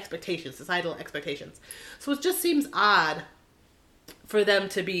 expectations, societal expectations. So it just seems odd for them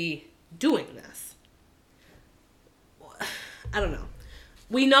to be doing this. I don't know.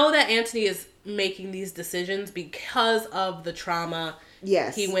 We know that Antony is making these decisions because of the trauma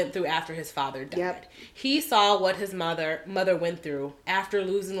he went through after his father died. Yep. He saw what his mother went through after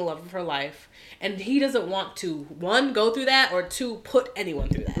losing the love of her life, and he doesn't want to, one, go through that, or two, put anyone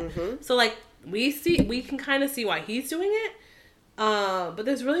through that. Mm-hmm. So, like, we can kind of see why he's doing it, but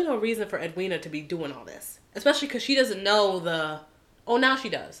there's really no reason for Edwina to be doing all this, especially because she doesn't know now she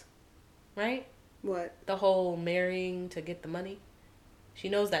does, right? What? The whole marrying to get the money. She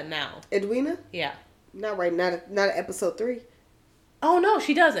knows that now. Edwina? Yeah. Not right. Not at episode 3. Oh, no,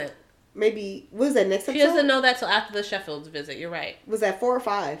 she doesn't. Maybe, what was that, next episode? She doesn't know that till after the Sheffields visit. You're right. Was that 4 or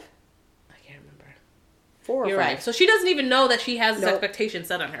 5? I can't remember. 4 or 5. You're right. So she doesn't even know that she has this expectation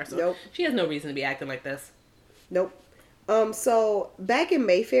set on her. So she has no reason to be acting like this. Nope. So back in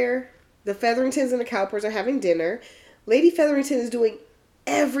Mayfair, the Featheringtons and the Cowpers are having dinner. Lady Featherington is doing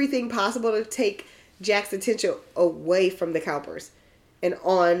everything possible to take Jack's attention away from the Cowpers and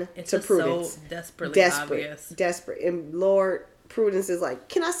on to Prudence. So desperately obvious. Desperate. And Lord Prudence is like,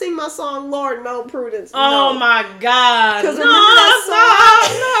 can I sing my song? Lord, no, Prudence. Oh, no. my God. Because remember that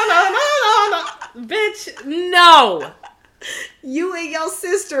song? No. Bitch, no. You and your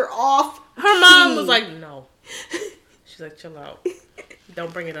sister off Her mom was like, no. She's like, chill out.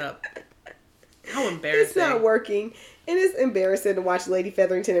 Don't bring it up. How embarrassing. It's not working. And it's embarrassing to watch Lady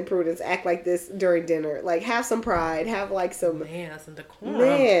Featherington and Prudence act like this during dinner. Like, have some pride. Have, like, some... Man, some decorum.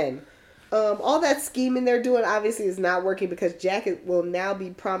 Man. All that scheming they're doing obviously is not working because Jack will now be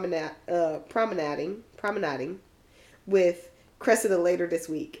promenading with Cressida later this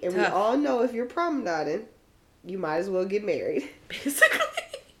week. And we all know if you're promenading, you might as well get married. Basically.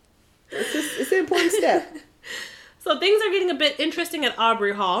 It's an important step. So things are getting a bit interesting at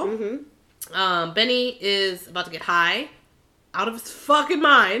Aubrey Hall. Mm-hmm. Benny is about to get high out of his fucking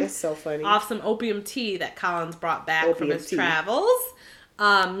mind. That's so funny. Off some opium tea that Collins brought back from his travels.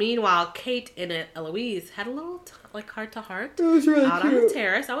 Meanwhile, Kate and Eloise had a little heart-to-heart really out cute. on the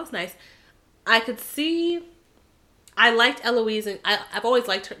terrace. That was nice. I liked Eloise, and I've always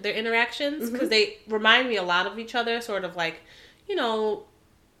liked their interactions because they remind me a lot of each other, sort of like, you know,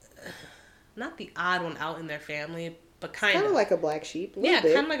 not the odd one out in their family, but kind of like a black sheep. Kind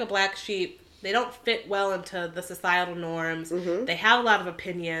of like a black sheep. They don't fit well into the societal norms. They have a lot of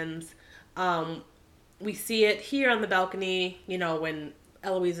opinions. We see it here on the balcony, you know, when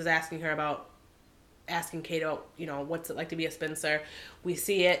Eloise is asking Kate about, you know, what's it like to be a spinster. We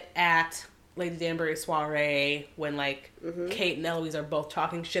see it at Lady Danbury's soiree when, like, Kate and Eloise are both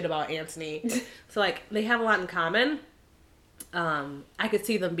talking shit about Anthony. So, like, they have a lot in common. I could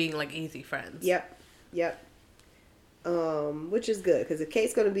see them being, like, easy friends. Yep. Which is good, because if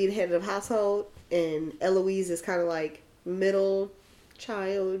Kate's going to be the head of the household, and Eloise is kind of, like, middle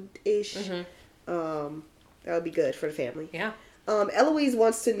child-ish, that would be good for the family. Yeah. Eloise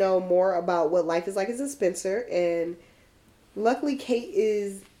wants to know more about what life is like as a spinster, and luckily Kate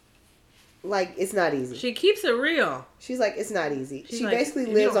is like, it's not easy. She keeps it real. She's like, it's not easy. She like, basically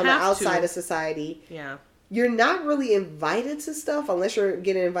lives on the outside of society. Yeah. You're not really invited to stuff unless you're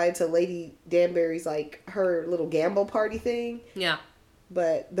getting invited to Lady Danbury's, like, her little gamble party thing. Yeah.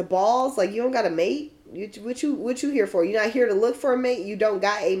 But the balls, like, you don't got a mate. What you here for? You're not here to look for a mate. You don't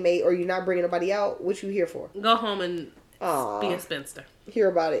got a mate, or you're not bringing nobody out. What you here for? Go home and be a spinster. Hear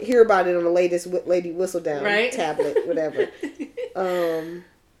about it on the latest Lady Whistledown tablet, whatever.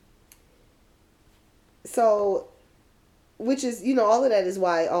 So, which is, you know, all of that is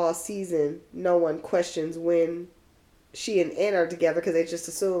why all season no one questions when she and Anne are together, because they just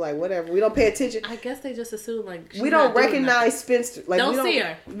assume, like, whatever. We don't pay attention. I guess they just assume, like, we don't recognize Spinster. Like, we don't see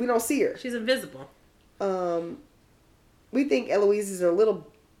her. We don't see her. She's invisible. We think Eloise is in a little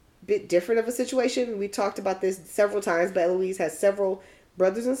bit different of a situation. We talked about this several times, but Eloise has several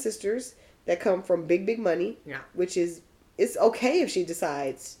brothers and sisters that come from big money. Yeah. Which is, it's okay if she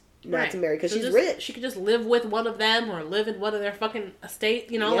decides not to marry, because she's rich. She could just live with one of them or live in one of their fucking estate,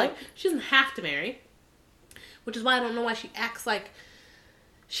 you know? Like, she doesn't have to marry. Which is why I don't know why she acts like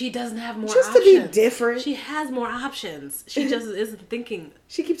she doesn't have more options. Just to be different. She has more options. She just isn't thinking.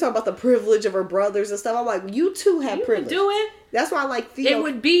 She keeps talking about the privilege of her brothers and stuff. I'm like, you too have privilege. You could do it. That's why I like Theo. It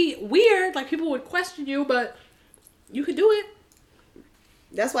would be weird. Like, people would question you, but you could do it.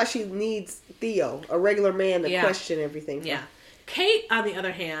 That's why she needs Theo, a regular man, to question everything. Yeah. Kate, on the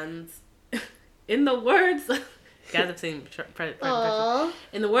other hand, in the words... guys have seen Pride and Prejudice.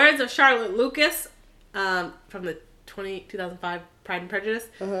 In the words of Charlotte Lucas, from the 2005 Pride and Prejudice,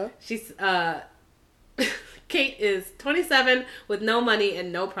 she's... Kate is 27 with no money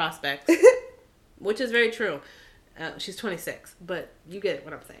and no prospects. Which is very true. She's 26, but you get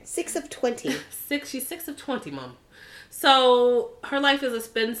what I'm saying. 6 of 20. She's 6 of 20, Mom. So her life as a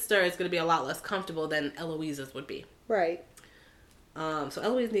spinster is going to be a lot less comfortable than Eloise's would be. Right. So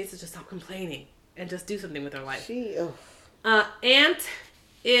Eloise needs to just stop complaining and just do something with her life. Ugh. Aunt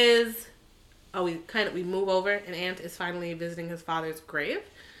is... Oh, we move over, and Aunt is finally visiting his father's grave.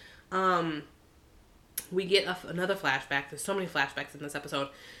 We get another flashback. There's so many flashbacks in this episode.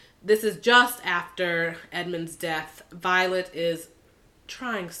 This is just after Edmund's death. Violet is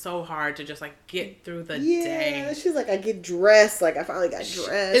trying so hard to just, like, get through the day. Yeah, she's like, I get dressed. Like, I finally got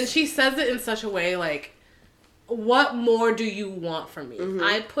dressed. And she says it in such a way, like, what more do you want from me?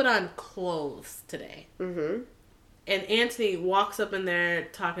 I put on clothes today. And Anthony walks up in there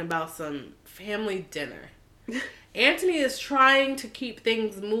talking about some family dinner. Anthony is trying to keep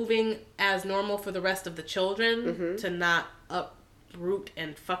things moving as normal for the rest of the children, to not uproot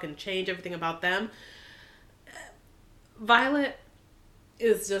and fucking change everything about them. Violet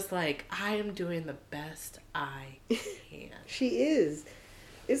is just like, I am doing the best I can. She is.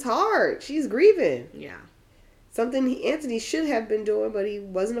 It's hard. She's grieving. Yeah. Something Anthony should have been doing, but he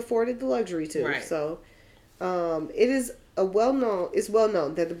wasn't afforded the luxury to. Right. So, it is well known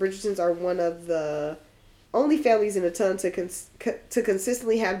that the Bridgertons are one of the only families in a ton to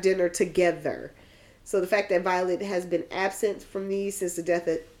consistently have dinner together. So the fact that Violet has been absent from these since the death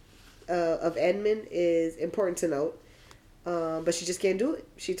of Edmund is important to note. But she just can't do it.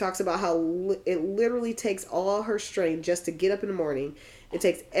 She talks about how it literally takes all her strength just to get up in the morning. It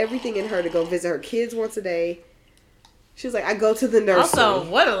takes everything in her to go visit her kids once a day. She was like, I go to the nursery. Also,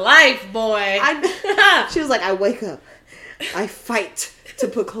 what a life, boy. She was like, I wake up. I fight to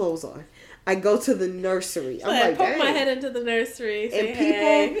put clothes on. I go to the nursery. I'm like, poke my head into the nursery.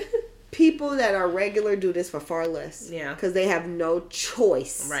 And people that are regular do this for far less. Yeah. Because they have no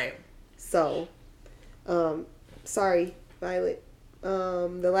choice. Right. So, sorry, Violet.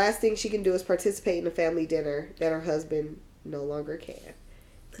 The last thing she can do is participate in a family dinner that her husband no longer can.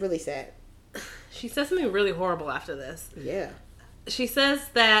 Really sad. She says something really horrible after this. Yeah. She says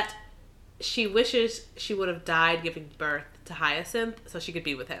that she wishes she would have died giving birth to Hyacinth so she could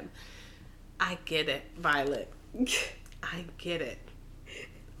be with him. I get it, Violet. I get it.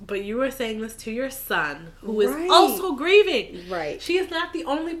 But you were saying this to your son, who is also grieving. Right. She is not the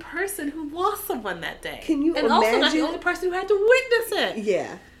only person who lost someone that day. Can you imagine? And also not the only person who had to witness it.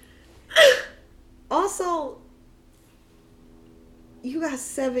 Yeah. Also, you got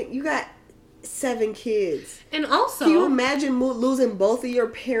seven kids. And also, can you imagine losing both of your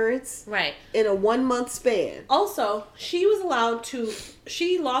parents? Right. In a 1 month span. Also, she lost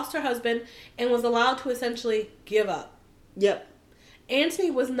her husband and was allowed to essentially give up. Yep.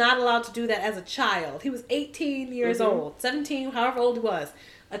 Anthony was not allowed to do that as a child. He was 18 years old, 17, however old he was,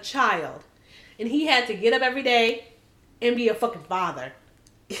 a child. And he had to get up every day and be a fucking father.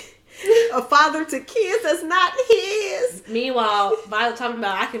 A father to kids that's not his. Meanwhile, Violet talking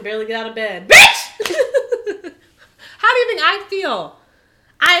about, I can barely get out of bed. Bitch! How do you think I feel?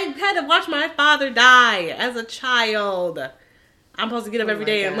 I had to watch my father die as a child. I'm supposed to get up every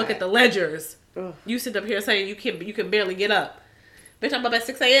day and look at the ledgers. Ugh. You sit up here saying you can barely get up. Bitch, I'm up at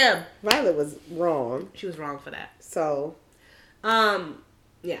 6 a.m. Violet was wrong. She was wrong for that. So.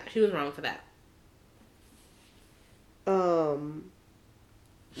 Yeah, she was wrong for that.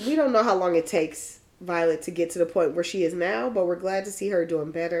 We don't know how long it takes Violet to get to the point where she is now, but we're glad to see her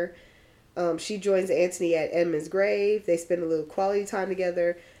doing better. She joins Anthony at Edmund's grave. They spend a little quality time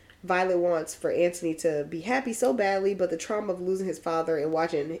together. Violet wants for Anthony to be happy so badly, but the trauma of losing his father and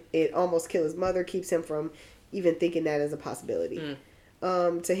watching it almost kill his mother keeps him from even thinking that is a possibility.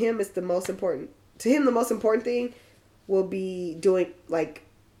 To him, the most important thing will be doing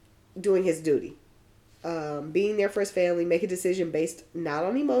his duty. Being there for his family, make a decision based not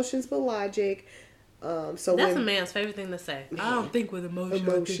on emotions but logic. That's a man's favorite thing to say. I don't think with emotions.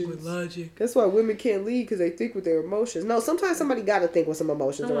 I think with logic. That's why women can't lead, because they think with their emotions. No, sometimes somebody got to think with some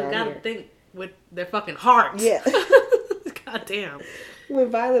emotions around here. Someone got to think with their fucking heart. Yeah. God damn. When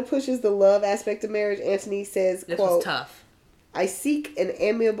Violet pushes the love aspect of marriage, Anthony says, "This quote, was tough. I seek an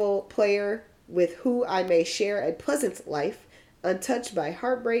amiable player with who I may share a pleasant life, untouched by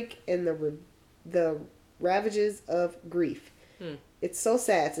heartbreak and the ravages of grief. It's so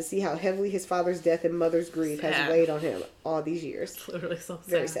sad to see how heavily his father's death and mother's grief has weighed on him all these years. It's literally so sad.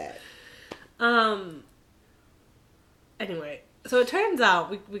 Very sad. Anyway, so it turns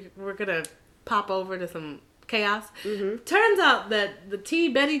out we're gonna pop over to some chaos. Turns out that the tea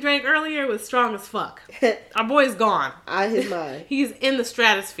Betty drank earlier was strong as fuck. Our boy's gone. Out of his mind. He's in the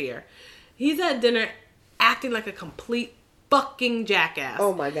stratosphere. He's at dinner acting like a complete fucking jackass.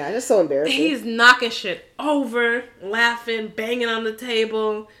 Oh my god, that's so embarrassing. He's knocking shit over, laughing, banging on the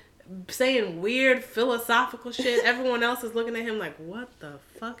table, saying weird philosophical shit. Everyone else is looking at him like, what the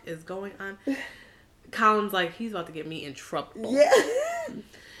fuck is going on? Colin's like, he's about to get me in trouble. Yeah.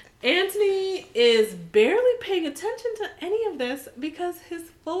 Anthony is barely paying attention to any of this because his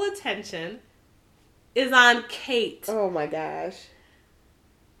full attention is on Kate. Oh my gosh.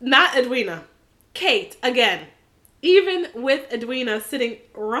 Not Edwina. Kate, again. Even with Edwina sitting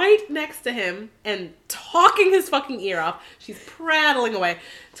right next to him and talking his fucking ear off, she's prattling away,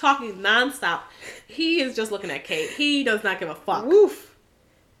 talking nonstop. He is just looking at Kate. He does not give a fuck. Woof.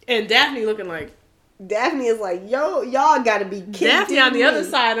 And Daphne looking like... Daphne is like, yo, y'all gotta be kidding Daphne on the other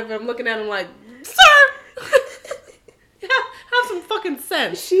side of him looking at him like, sir! Have some fucking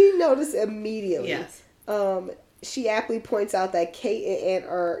sense. She noticed immediately. Yes. She aptly points out that Kate and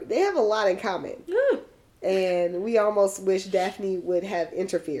Anne they have a lot in common. And we almost wish Daphne would have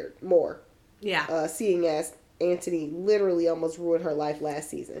interfered more. Yeah. Seeing as Anthony literally almost ruined her life last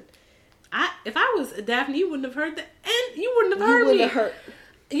season. If I was Daphne, you wouldn't have heard the end. You wouldn't have heard me.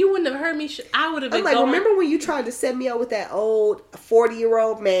 You wouldn't have heard me. I would have been I'm like, remember when you tried to set me up with that old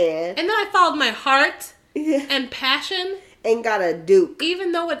 40-year-old man? And then I followed my heart and passion. And got a duke.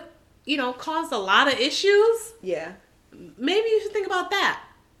 Even though it, caused a lot of issues. Yeah. Maybe you should think about that.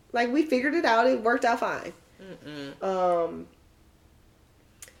 Like, we figured it out. It worked out fine.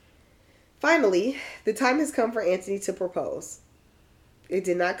 Finally, the time has come for Anthony to propose. It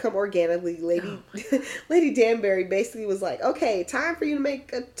did not come organically. Lady Danbury basically was like, okay, time for you to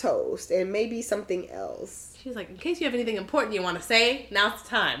make a toast and maybe something else. She's like, in case you have anything important you want to say, now's the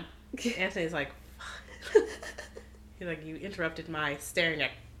time. Anthony's like, fuck. He's like, you interrupted my staring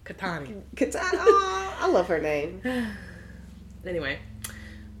at Katani. Katani, oh, I love her name. Anyway,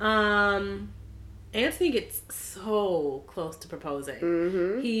 Anthony gets so close to proposing.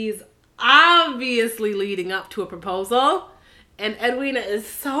 Mm-hmm. He's obviously leading up to a proposal, and Edwina is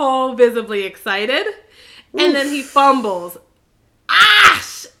so visibly excited. Oof. And then he fumbles.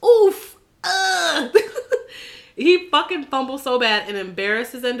 Ash! Oof! He fucking fumbles so bad and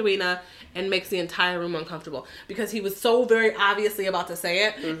embarrasses Edwina and makes the entire room uncomfortable because he was so very obviously about to say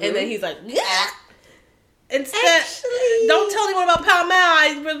it, mm-hmm. and then he's like, yeah. Instead, don't tell anyone about Pall Mall.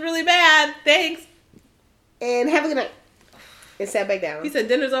 It was really bad. Thanks. And have a good night. And sat back down. He said,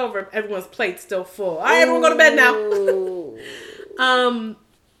 dinner's over. Everyone's plate's still full. All right, everyone go to bed now.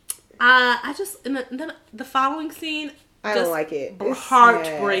 I just, and then the following scene. I don't like it. It's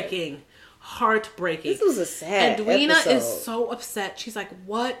heartbreaking. Heartbreaking. This was a sad Edwina episode. Is so upset. She's like,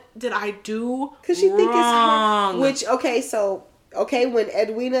 what did I do? Because she thinks it's her. Which, when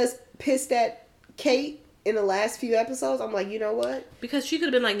Edwina's pissed at Kate in the last few episodes, I'm like, you know what? Because she could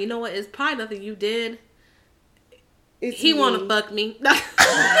have been like, you know what? It's probably nothing you did. He want to fuck me.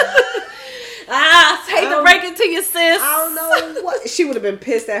 Hate to break it to you, sis. I don't know what. She would have been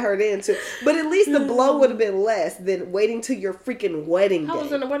pissed at her then, too. But at least the blow would have been less than waiting till your freaking wedding day. I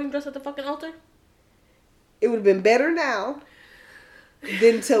was in a wedding dress at the fucking altar. It would have been better now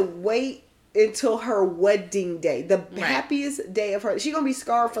than to wait until her wedding day. The happiest day of her. She's going to be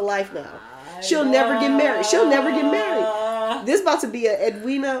scarred for life now. She'll never get married. This about to be a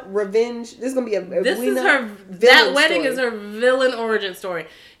Edwina revenge. This is going to be a Edwina that wedding story. Is her villain origin story.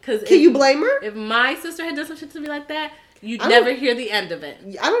 Can you blame her? If my sister had done some shit to me like that, you'd never hear the end of it.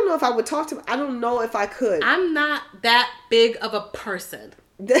 I don't know if I would talk to her. I don't know if I could. I'm not that big of a person.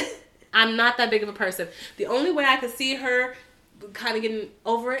 I'm not that big of a person. The only way I could see her kind of getting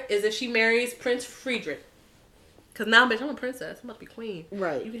over it is if she marries Prince Friedrich. Because now, bitch, I'm a princess. I'm about to be queen.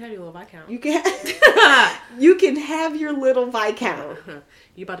 Right. You can have your little Viscount. You can have your little Viscount.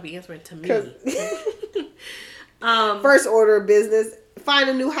 You about to be answering to me. First order of business. Find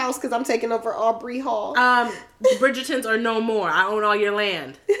a new house because I'm taking over Aubrey Hall. The Bridgertons are no more. I own all your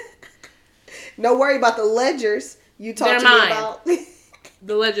land. No worry about the ledgers you talked to me about.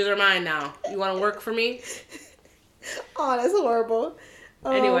 The ledgers are mine now. You want to work for me? Oh, that's horrible.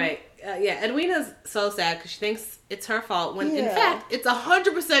 Anyway, Edwina's so sad because she thinks it's her fault when in fact it's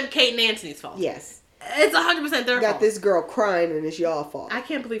 100% Kate and Anthony's fault. Yes. It's 100% their fault. Got this girl crying and it's y'all fault. I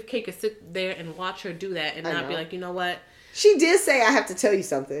can't believe Kate could sit there and watch her do that and not be like, you know what? She did say, I have to tell you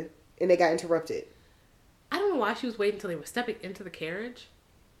something. And they got interrupted. I don't know why she was waiting until they were stepping into the carriage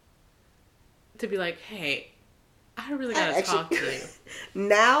to be like, hey, I really gotta talk to you.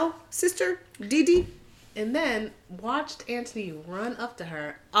 Now, sister, Dee. And then watched Anthony run up to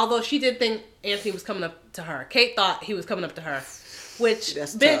her. Although she did think Anthony was coming up to her. Kate thought he was coming up to her. Which,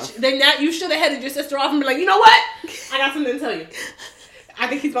 that's bitch, tough. Then that you should have headed your sister off and be like, you know what? I got something to tell you. I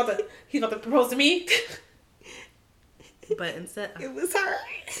think he's about to propose to me. But instead, it was her.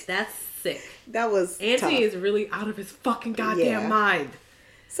 That's sick. That was Anthony tough. Is really out of his fucking goddamn mind.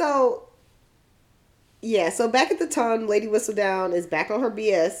 So back at the ton, Lady Whistledown is back on her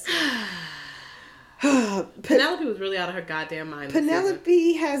BS. Penelope was really out of her goddamn mind.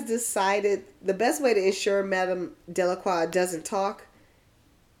 Penelope has decided the best way to ensure Madame Delacroix doesn't talk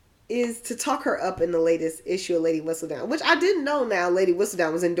is to talk her up in the latest issue of Lady Whistledown, which I didn't know now Lady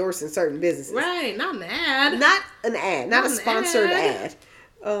Whistledown was endorsing certain businesses. Right, not an ad. Not an ad. Not a sponsored ad.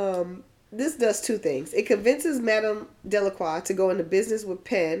 This does two things. It convinces Madame Delacroix to go into business with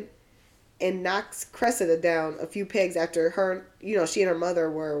Penn and knocks Cressida down a few pegs after her, she and her mother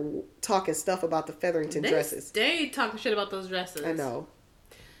were talking stuff about the Featherington dresses. They talking shit about those dresses. I know.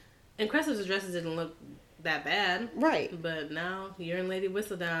 And Cressida's dresses didn't look that bad. Right. But now you're in Lady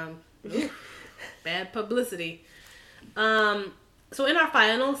Whistledown. Bad publicity. So in our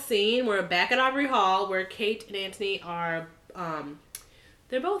final scene, we're back at Aubrey Hall where Kate and Anthony are,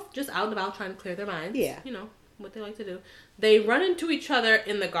 they're both just out and about trying to clear their minds. Yeah. What they like to do. They run into each other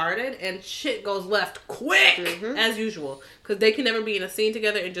in the garden and shit goes left quick as usual because they can never be in a scene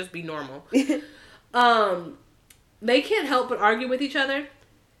together and just be normal. They can't help but argue with each other.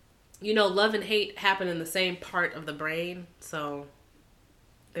 Love and hate happen in the same part of the brain, so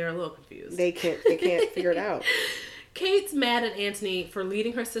they're a little confused. They can't figure it out. Kate's mad at Anthony for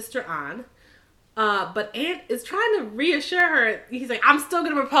leading her sister on. But Ant is trying to reassure her. He's like, I'm still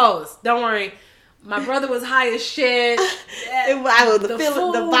going to propose. Don't worry. My brother was high as shit. The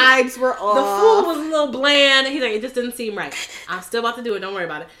vibes were off. The food was a little bland. He's like, it just didn't seem right. I'm still about to do it. Don't worry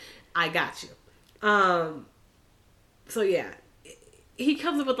about it. I got you. So yeah, he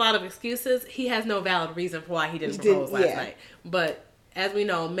comes up with a lot of excuses. He has no valid reason for why he didn't propose last night. But as we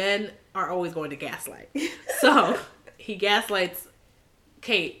know, men are always going to gaslight. So he gaslights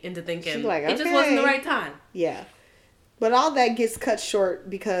Kate into thinking like, it just wasn't the right time. Yeah. But all that gets cut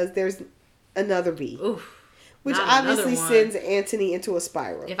short because there's another bee. Oof. Which obviously sends Anthony into a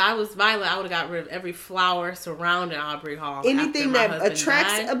spiral. If I was Violet, I would have got rid of every flower surrounding Aubrey Hall. Anything that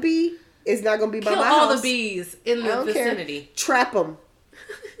attracts a bee is not going to be by my house. Kill all the bees in the vicinity. Care. Trap them.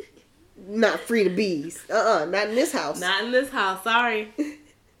 Not free the bees. Not in this house. Not in this house. Sorry.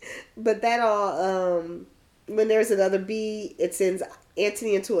 But that all, when there's another bee, it sends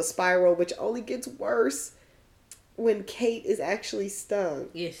Anthony into a spiral, which only gets worse when Kate is actually stung.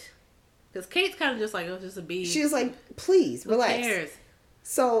 Yes. Because Kate's kind of just like, oh, just a bee. She's like, please, relax. Who cares?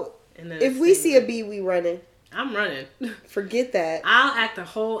 So, if we see a bee, we running. I'm running. Forget that. I'll act a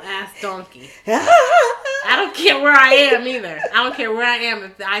whole ass donkey. I don't care where I am either. I don't care where I am.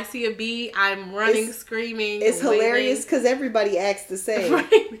 If I see a bee, I'm running, screaming. It's hilarious because everybody acts the same.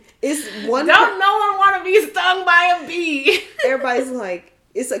 Right. It's one. Don't no one want to be stung by a bee. Everybody's like,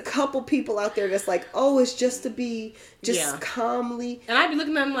 it's a couple people out there that's like, oh, it's just a bee, just calmly. And I'd be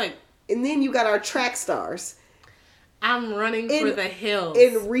looking at them like. And then you got our track stars. I'm running for the hills.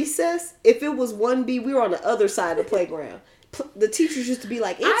 In recess, if it was one bee, we were on the other side of the playground. The teachers used to be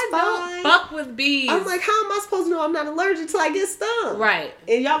like, it's fine. I don't fuck with bees. I'm like, how am I supposed to know I'm not allergic till I get stung? Right.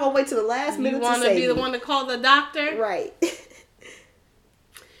 And y'all gonna wait till the last minute to say You want to be the one to call the doctor? Right.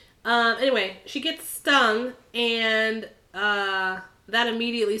 Anyway, she gets stung, and that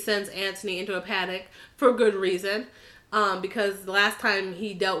immediately sends Anthony into a panic for good reason. Because the last time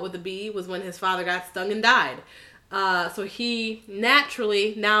he dealt with a bee was when his father got stung and died. So he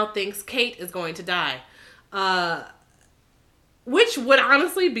naturally now thinks Kate is going to die. Which would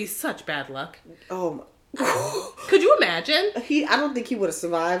honestly be such bad luck. Oh my. Could you imagine? I don't think he would have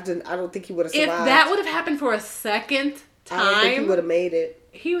survived, and I don't think he would have survived. If that would have happened for a second time, I don't think he would have made it.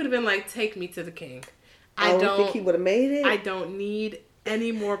 He would have been like, take me to the king. I don't think he would have made it. I don't need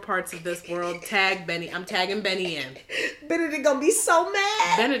any more parts of this world. Tag Benny. I'm tagging Benny in. Benedict gonna be so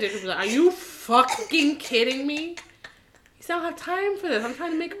mad. Benedict was like, are you fucking kidding me? He said, I don't have time for this. I'm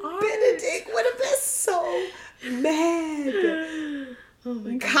trying to make art. Benedict would have been so mad. Oh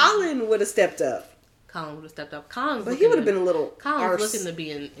my God. Colin would have stepped up. But he would have been a little Colin's looking to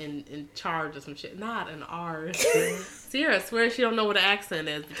be in charge of some shit. Not an arse. Sierra swears she don't know what an accent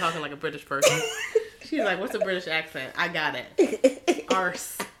is. Be talking like a British person. She's like, what's a British accent? I got it.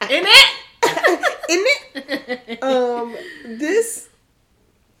 Arse. In it? This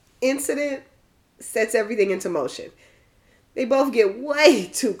incident sets everything into motion. They both get way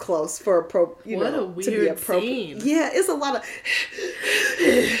too close for to be appropriate. Scene. Yeah, it's a lot of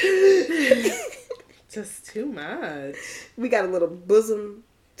just too much. We got a little bosom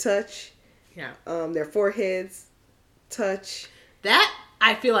touch. Yeah. Their foreheads touch. That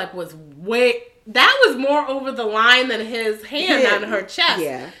I feel like was more over the line than his hand on her chest.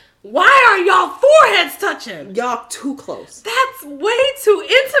 Yeah. Why are y'all foreheads touching? Y'all too close. That's way too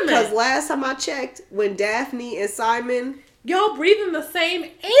intimate. Because last time I checked, when Daphne and Simon... Y'all breathing the same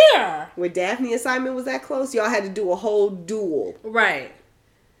air. When Daphne and Simon was that close, y'all had to do a whole duel. Right.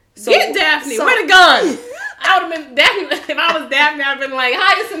 So, get Daphne. Where the gun? I would have been Daphne. If I was Daphne, I'd have been like,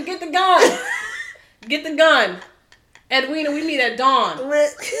 Hyacinth, get the gun. Get the gun. Edwina, we meet at dawn.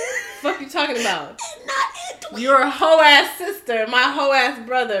 Fuck you talking about? You're a hoe ass sister, my hoe ass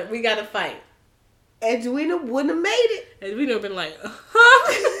brother. We gotta fight. Edwina wouldn't have made it. Edwina would have been like,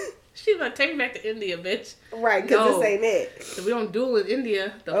 huh? She's like, take me back to India, bitch. Right, because this ain't it. So we don't duel in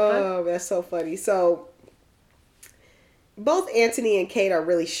India. Oh, that's so funny. So, both Anthony and Kate are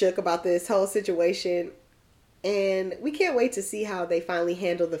really shook about this whole situation. And we can't wait to see how they finally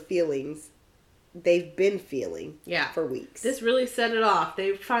handle the feelings they've been feeling for weeks. This really set it off.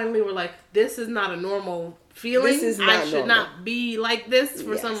 They finally were like, this is not a normal feeling. This is not I should not be like this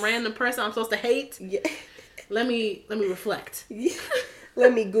for some random person I'm supposed to hate. Yeah. Let me reflect. Yeah.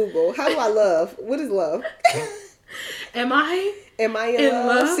 Let me Google. How do I love? What is love? Am I in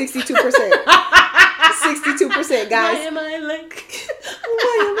love? 62%. 62%, guys. Why am I like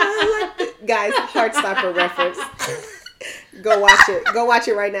this? Guys, Heartstopper reference. Go watch it. Go watch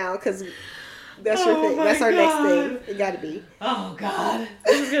it right now because that's your thing. That's our next thing. It gotta be. Oh God.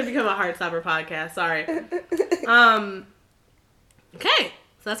 This is gonna become a Heartstopper podcast. Sorry. Okay.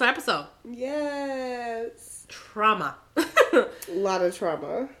 So that's our episode. Yes. Trauma. A lot of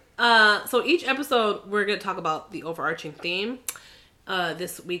trauma. So each episode, we're going to talk about the overarching theme.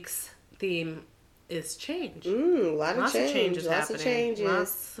 This week's theme is change. Lots of changes happening.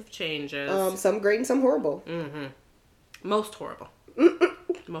 Lots of changes. Some great and some horrible. Mm-hmm. Most horrible.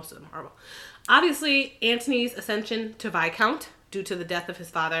 Most of them horrible. Obviously, Antony's ascension to Viscount due to the death of his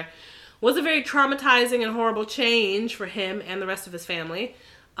father was a very traumatizing and horrible change for him and the rest of his family.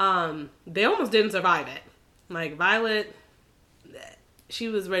 They almost didn't survive it. Like, Violet, she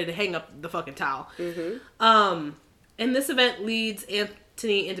was ready to hang up the fucking towel. Mm-hmm. And this event leads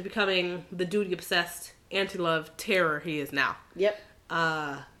Antony into becoming the duty-obsessed, anti-love terror he is now. Yep.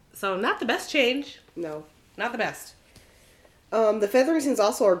 So not the best change. No. Not the best. The Featheringtons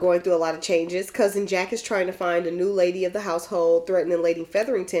also are going through a lot of changes. Cousin Jack is trying to find a new lady of the household, threatening Lady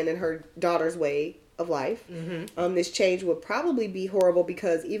Featherington and her daughter's way of life. Mm-hmm. This change would probably be horrible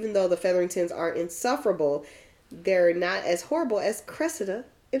because even though the Featheringtons are insufferable, they're not as horrible as Cressida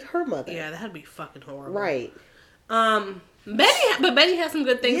and her mother. Yeah, that'd be fucking horrible. Right. Betty has some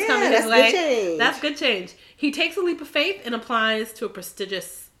good things coming his way. That's good change. That's good change. He takes a leap of faith and applies to a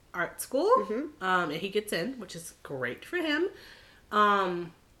prestigious art school. Mm-hmm. And he gets in, which is great for him.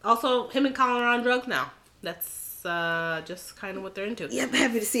 Also, him and Colin are on drugs now. That's just kind of what they're into. Yeah, I'm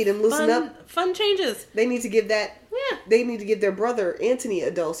happy to see them loosen up. Fun changes. They need to give They need to give their brother Antony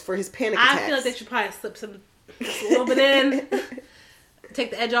a dose for his panic attacks. I feel like they should probably slip just a little bit in.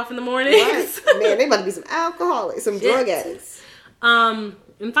 Take the edge off in the morning. Right. Man, they about to be some alcoholics, some drug addicts. And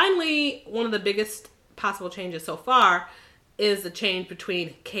finally, one of the biggest possible changes so far is the change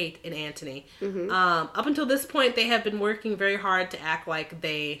between Kate and Antony. Mm-hmm. Up until this point, they have been working very hard to act like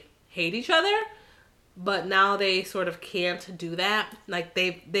they hate each other, but now they sort of can't do that. Like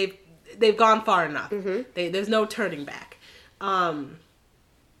they've gone far enough. Mm-hmm. There's no turning back.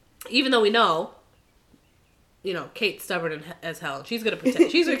 Even though we know, Kate's stubborn as hell. She's gonna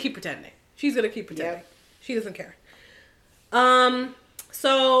pretend. She's gonna keep pretending. Yep. She doesn't care.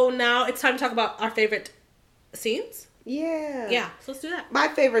 So now it's time to talk about our favorite scenes. Yeah, so let's do that. My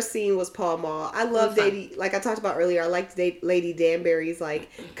favorite scene was Pall Mall. I love like I talked about earlier, I liked Lady Danbury's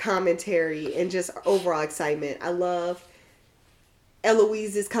commentary and just overall excitement. I love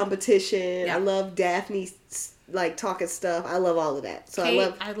Eloise's competition. Yeah. I love Daphne's talking stuff. I love all of that. So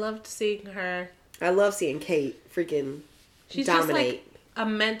Kate, I loved seeing her. I love seeing Kate freaking she's dominate.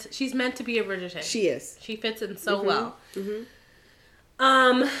 She's meant to be a Bridgerton. She is. She fits in so well. Mm-hmm.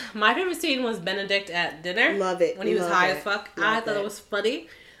 My favorite scene was Benedict at dinner. Love it. When he was high as fuck. I thought it was funny.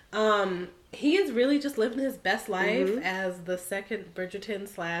 He is really just living his best life as the second Bridgerton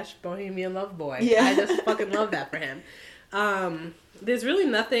 / Bohemian Love Boy. Yeah. I just fucking love that for him. There's really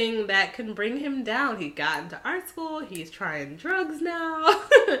nothing that can bring him down. He got into art school. He's trying drugs now.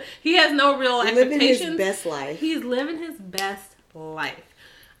 He has no real expectations. Living his best life. He's living his best life.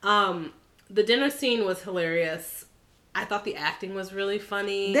 The dinner scene was hilarious. I thought the acting was really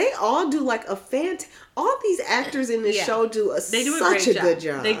funny. They all do all these actors in this show do such a good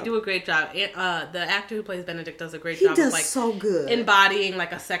job. They do a great job. The actor who plays Benedict does a great job. He does so good. Embodying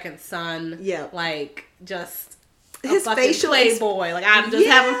a second son. Yeah. Just his facial playboy. I'm just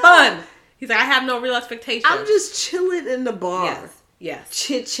having fun. He's like, I have no real expectations. I'm just chilling in the bar. Yes.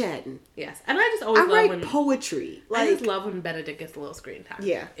 Chit-chatting. Yes. And I just always love when poetry. I just love when Benedict gets a little screen time.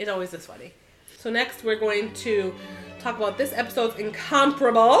 Yeah. It always is funny. So next we're going to talk about this episode's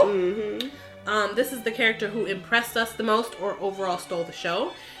Incomparable. Mm-hmm. This is the character who impressed us the most or overall stole the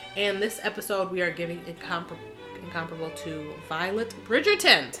show. And this episode we are giving Incomparable to Violet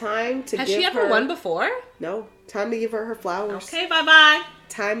Bridgerton. Has she ever won before? No. Time to give her flowers. Okay, bye-bye.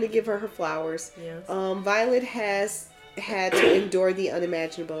 Time to give her flowers. Yes. Violet has had to endure the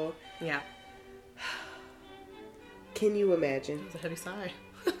unimaginable. Yeah. Can you imagine? It was a heavy sigh.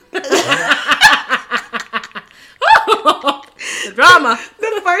 The drama.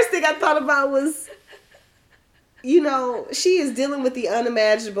 The first thing I thought about was, she is dealing with the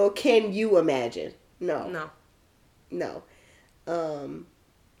unimaginable. Can you imagine? No.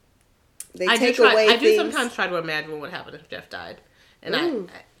 They take away things. I do sometimes try to imagine what would happen if Jeff died, and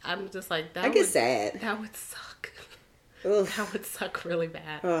I'm just like, that. I get sad. That would suck. Ugh. That would suck really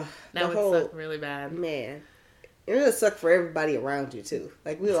bad. That would suck really bad. Man. It would suck for everybody around you too.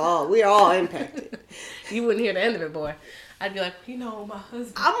 We're all impacted. You wouldn't hear the end of it, boy. I'd be like, my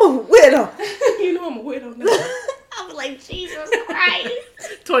husband. I'm a widow. I'm a widow now. I was like, Jesus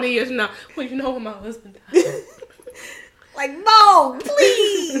Christ. 20 years from now. Well, my husband died. No,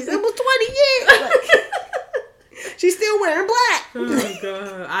 please. It was 20 years. She's still wearing black. Oh,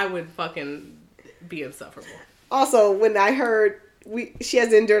 God. I would fucking be insufferable. Also, when I heard She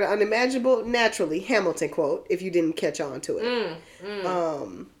has endured the unimaginable naturally. Hamilton quote, if you didn't catch on to it.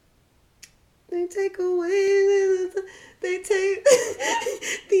 They take away, they take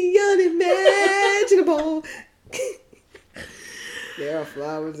the unimaginable. There are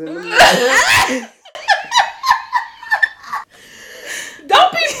flowers in the morning.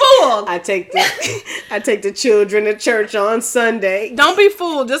 Don't be fooled. I take the children to church on Sunday. Don't be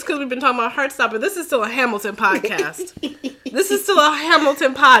fooled just because we've been talking about Heartstopper. This is still a Hamilton podcast.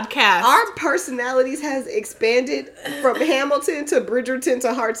 Our personalities has expanded from Hamilton to Bridgerton to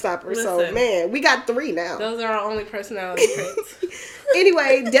Heartstopper. Listen, so, man, we got 3 now. Those are our only personality traits.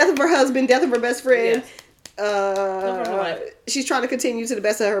 Anyway, death of her husband, death of her best friend. Yes. She's trying to continue to the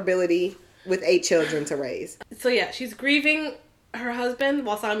best of her ability with 8 children to raise. So, yeah, she's grieving her husband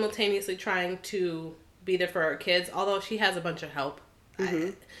while simultaneously trying to be there for her kids, although she has a bunch of help.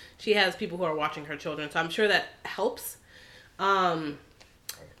 Mm-hmm. She has people who are watching her children, so I'm sure that helps.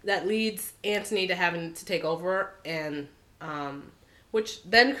 That leads Antony to having to take over, and which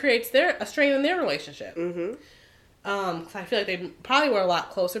then creates a strain in their relationship. Mm-hmm. 'Cause I feel like they probably were a lot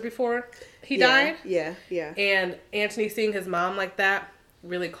closer before he died. Yeah. And Antony seeing his mom like that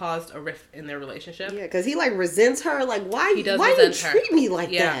really caused a rift in their relationship. Yeah, because he resents her. Like, why you treat me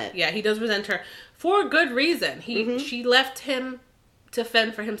like that? Yeah, he does resent her for good reason. She left him to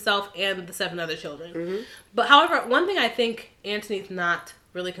fend for himself and the 7 other children. Mm-hmm. But however, one thing I think Antony's not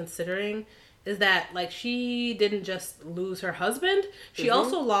really considering is that she didn't just lose her husband, she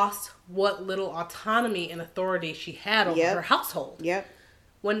also lost what little autonomy and authority she had over her household. Yep.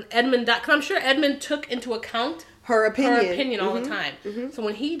 When Edmund died, because I'm sure Edmund took into account her opinion all the time. Mm-hmm. So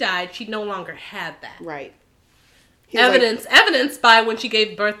when he died, she no longer had that. Right. Evidence by when she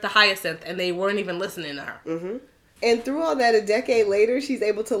gave birth to Hyacinth and they weren't even listening to her. Mm-hmm. And through all that, a decade later, she's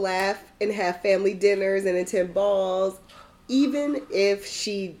able to laugh and have family dinners and attend balls, even if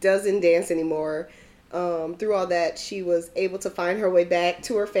she doesn't dance anymore. Through all that, she was able to find her way back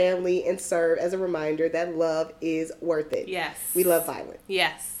to her family and serve as a reminder that love is worth it. Yes. We love Violet.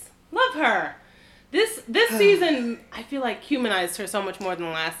 Yes. Love her. This season, I feel like humanized her so much more than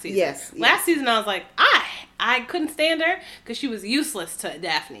the last season. Yes. Last season, I was like, I couldn't stand her because she was useless to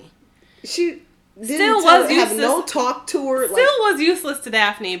Daphne. She have no talk to her. Was useless to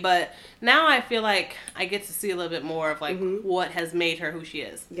Daphne, but now I feel like I get to see a little bit more of what has made her who she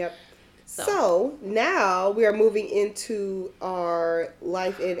is. Yep. So now we are moving into our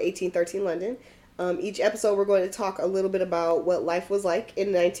life in 1813 London. Each episode we're going to talk a little bit about what life was like in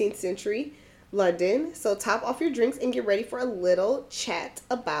 19th century London. So top off your drinks and get ready for a little chat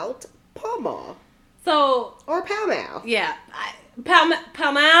about Pall Mall. Or Pall Mall. Yeah. Pall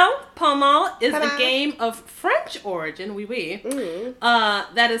Mall is a game of French origin,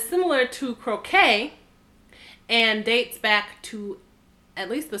 that is similar to croquet and dates back to at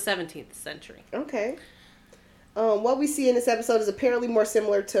least the 17th century. Okay. What we see in this episode is apparently more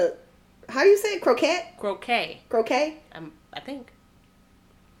similar to, how do you say it? Croquet? Croquet. I think.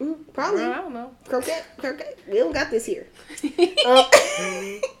 Probably. I don't know. Croquet. We don't got this here.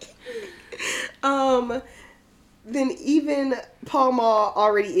 Then even Pall Mall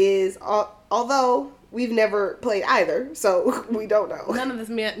already is, although we've never played either, so we don't know. None of this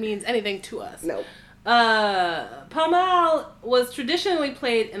means anything to us. No. Pall Mall was traditionally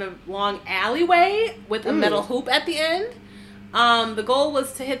played in a long alleyway with a metal hoop at the end. The goal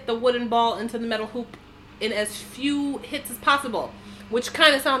was to hit the wooden ball into the metal hoop in as few hits as possible, which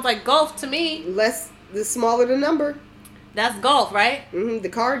kind of sounds like golf to me. The smaller the number. That's golf, right? Mm-hmm. The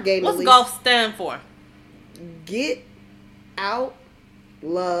card game. What's golf stand for? Get out,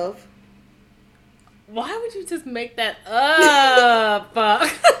 love. Why would you just make that up?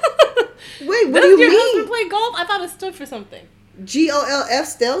 Wait, what do you mean? Does your husband play golf? I thought it stood for something. GOLF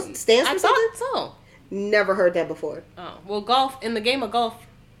stands for something? I thought so. Never heard that before. Oh, well, golf, in the game of golf,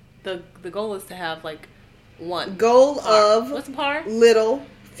 the goal is to have, one. Goal par. of... What's a par? Little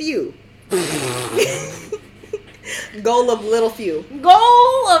few. Goal of little few.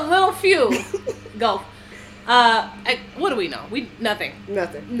 Goal of little few. Golf. What do we know? Nothing.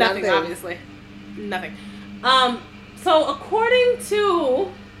 Nothing, obviously. Nothing. So according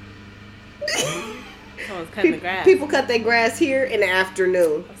to... Someone's cutting the grass. People cut their grass here in the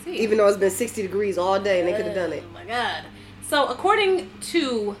afternoon. Even though it's been 60 degrees all day and they could have done it. Oh my God. So according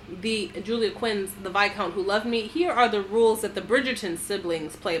to the Julia Quinn's The Viscount Who Loved Me, here are the rules that the Bridgerton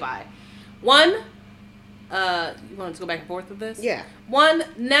siblings play by. 1, you want to go back and forth with this? Yeah. 1,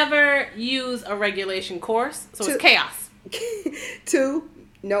 never use a regulation course. So 2, it's chaos. 2,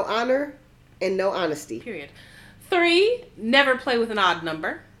 no honor and no honesty. Period. 3, never play with an odd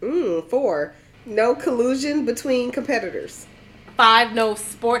number. 4, no collusion between competitors. 5, no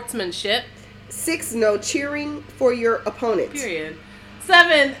sportsmanship. 6, no cheering for your opponent. Period.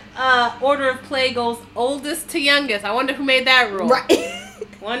 7, order of play goes oldest to youngest. I wonder who made that rule. Right.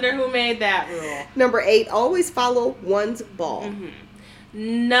 Wonder who made that rule. Number 8, always follow one's ball.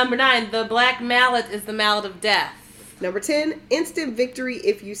 Number 9, the black mallet is the mallet of death. Number 10, instant victory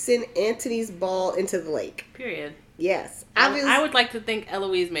if you send Anthony's ball into the lake. Period. Yes. I would like to think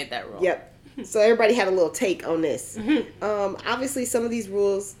Eloise made that rule. Yep. So everybody had a little take on this. Obviously, some of these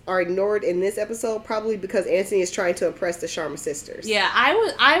rules are ignored in this episode, probably because Anthony is trying to impress the Sharma sisters. Yeah,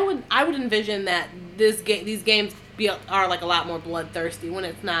 I would envision that these games are like a lot more bloodthirsty when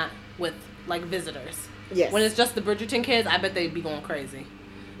it's not with like visitors. Yes. When it's just the Bridgerton kids, I bet they'd be going crazy.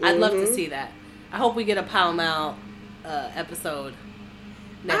 I'd love to see that. I hope we get a Pall Mall episode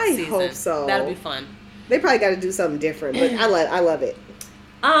next season. I hope so. That'll be fun. They probably got to do something different, but I love it.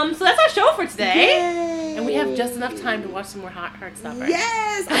 So that's our show for today. Yay. And we have just enough time to watch some more Heartstopper.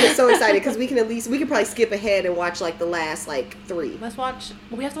 Yes! I'm so excited because we can probably skip ahead and watch like the last 3.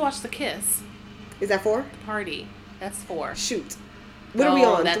 We have to watch The Kiss. Is that 4? The Party. That's 4. Shoot. What are we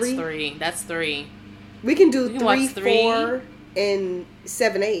on? That's 3? 3. That's 3. We can do 3, 4, and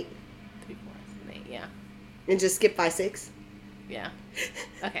 7, 8. 3, 4, 7, 8, yeah. And just skip 5, 6? Yeah.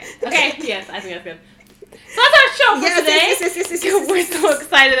 Okay. Yes, I think that's good. So that's our show for today. Yes. We're so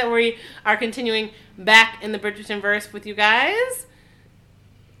excited that we are continuing back in the Bridgerton verse with you guys.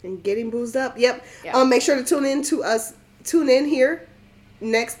 And getting boozed up. Yep. Make sure to tune in here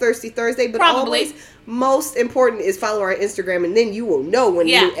next Thirsty Thursday. But always, most important is follow our Instagram, and then you will know when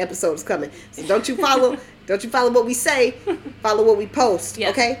the new episode is coming. So don't you follow what we say, follow what we post.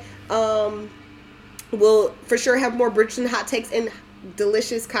 Yes. Okay? We'll for sure have more Bridgerton hot takes and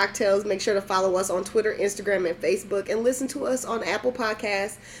delicious cocktails. Make sure to follow us on Twitter, Instagram, and Facebook, and listen to us on Apple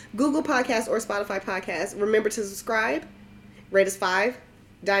Podcasts, Google Podcasts, or Spotify Podcasts. Remember to subscribe, rate us 5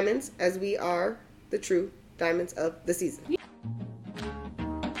 diamonds, as we are the true diamonds of the season.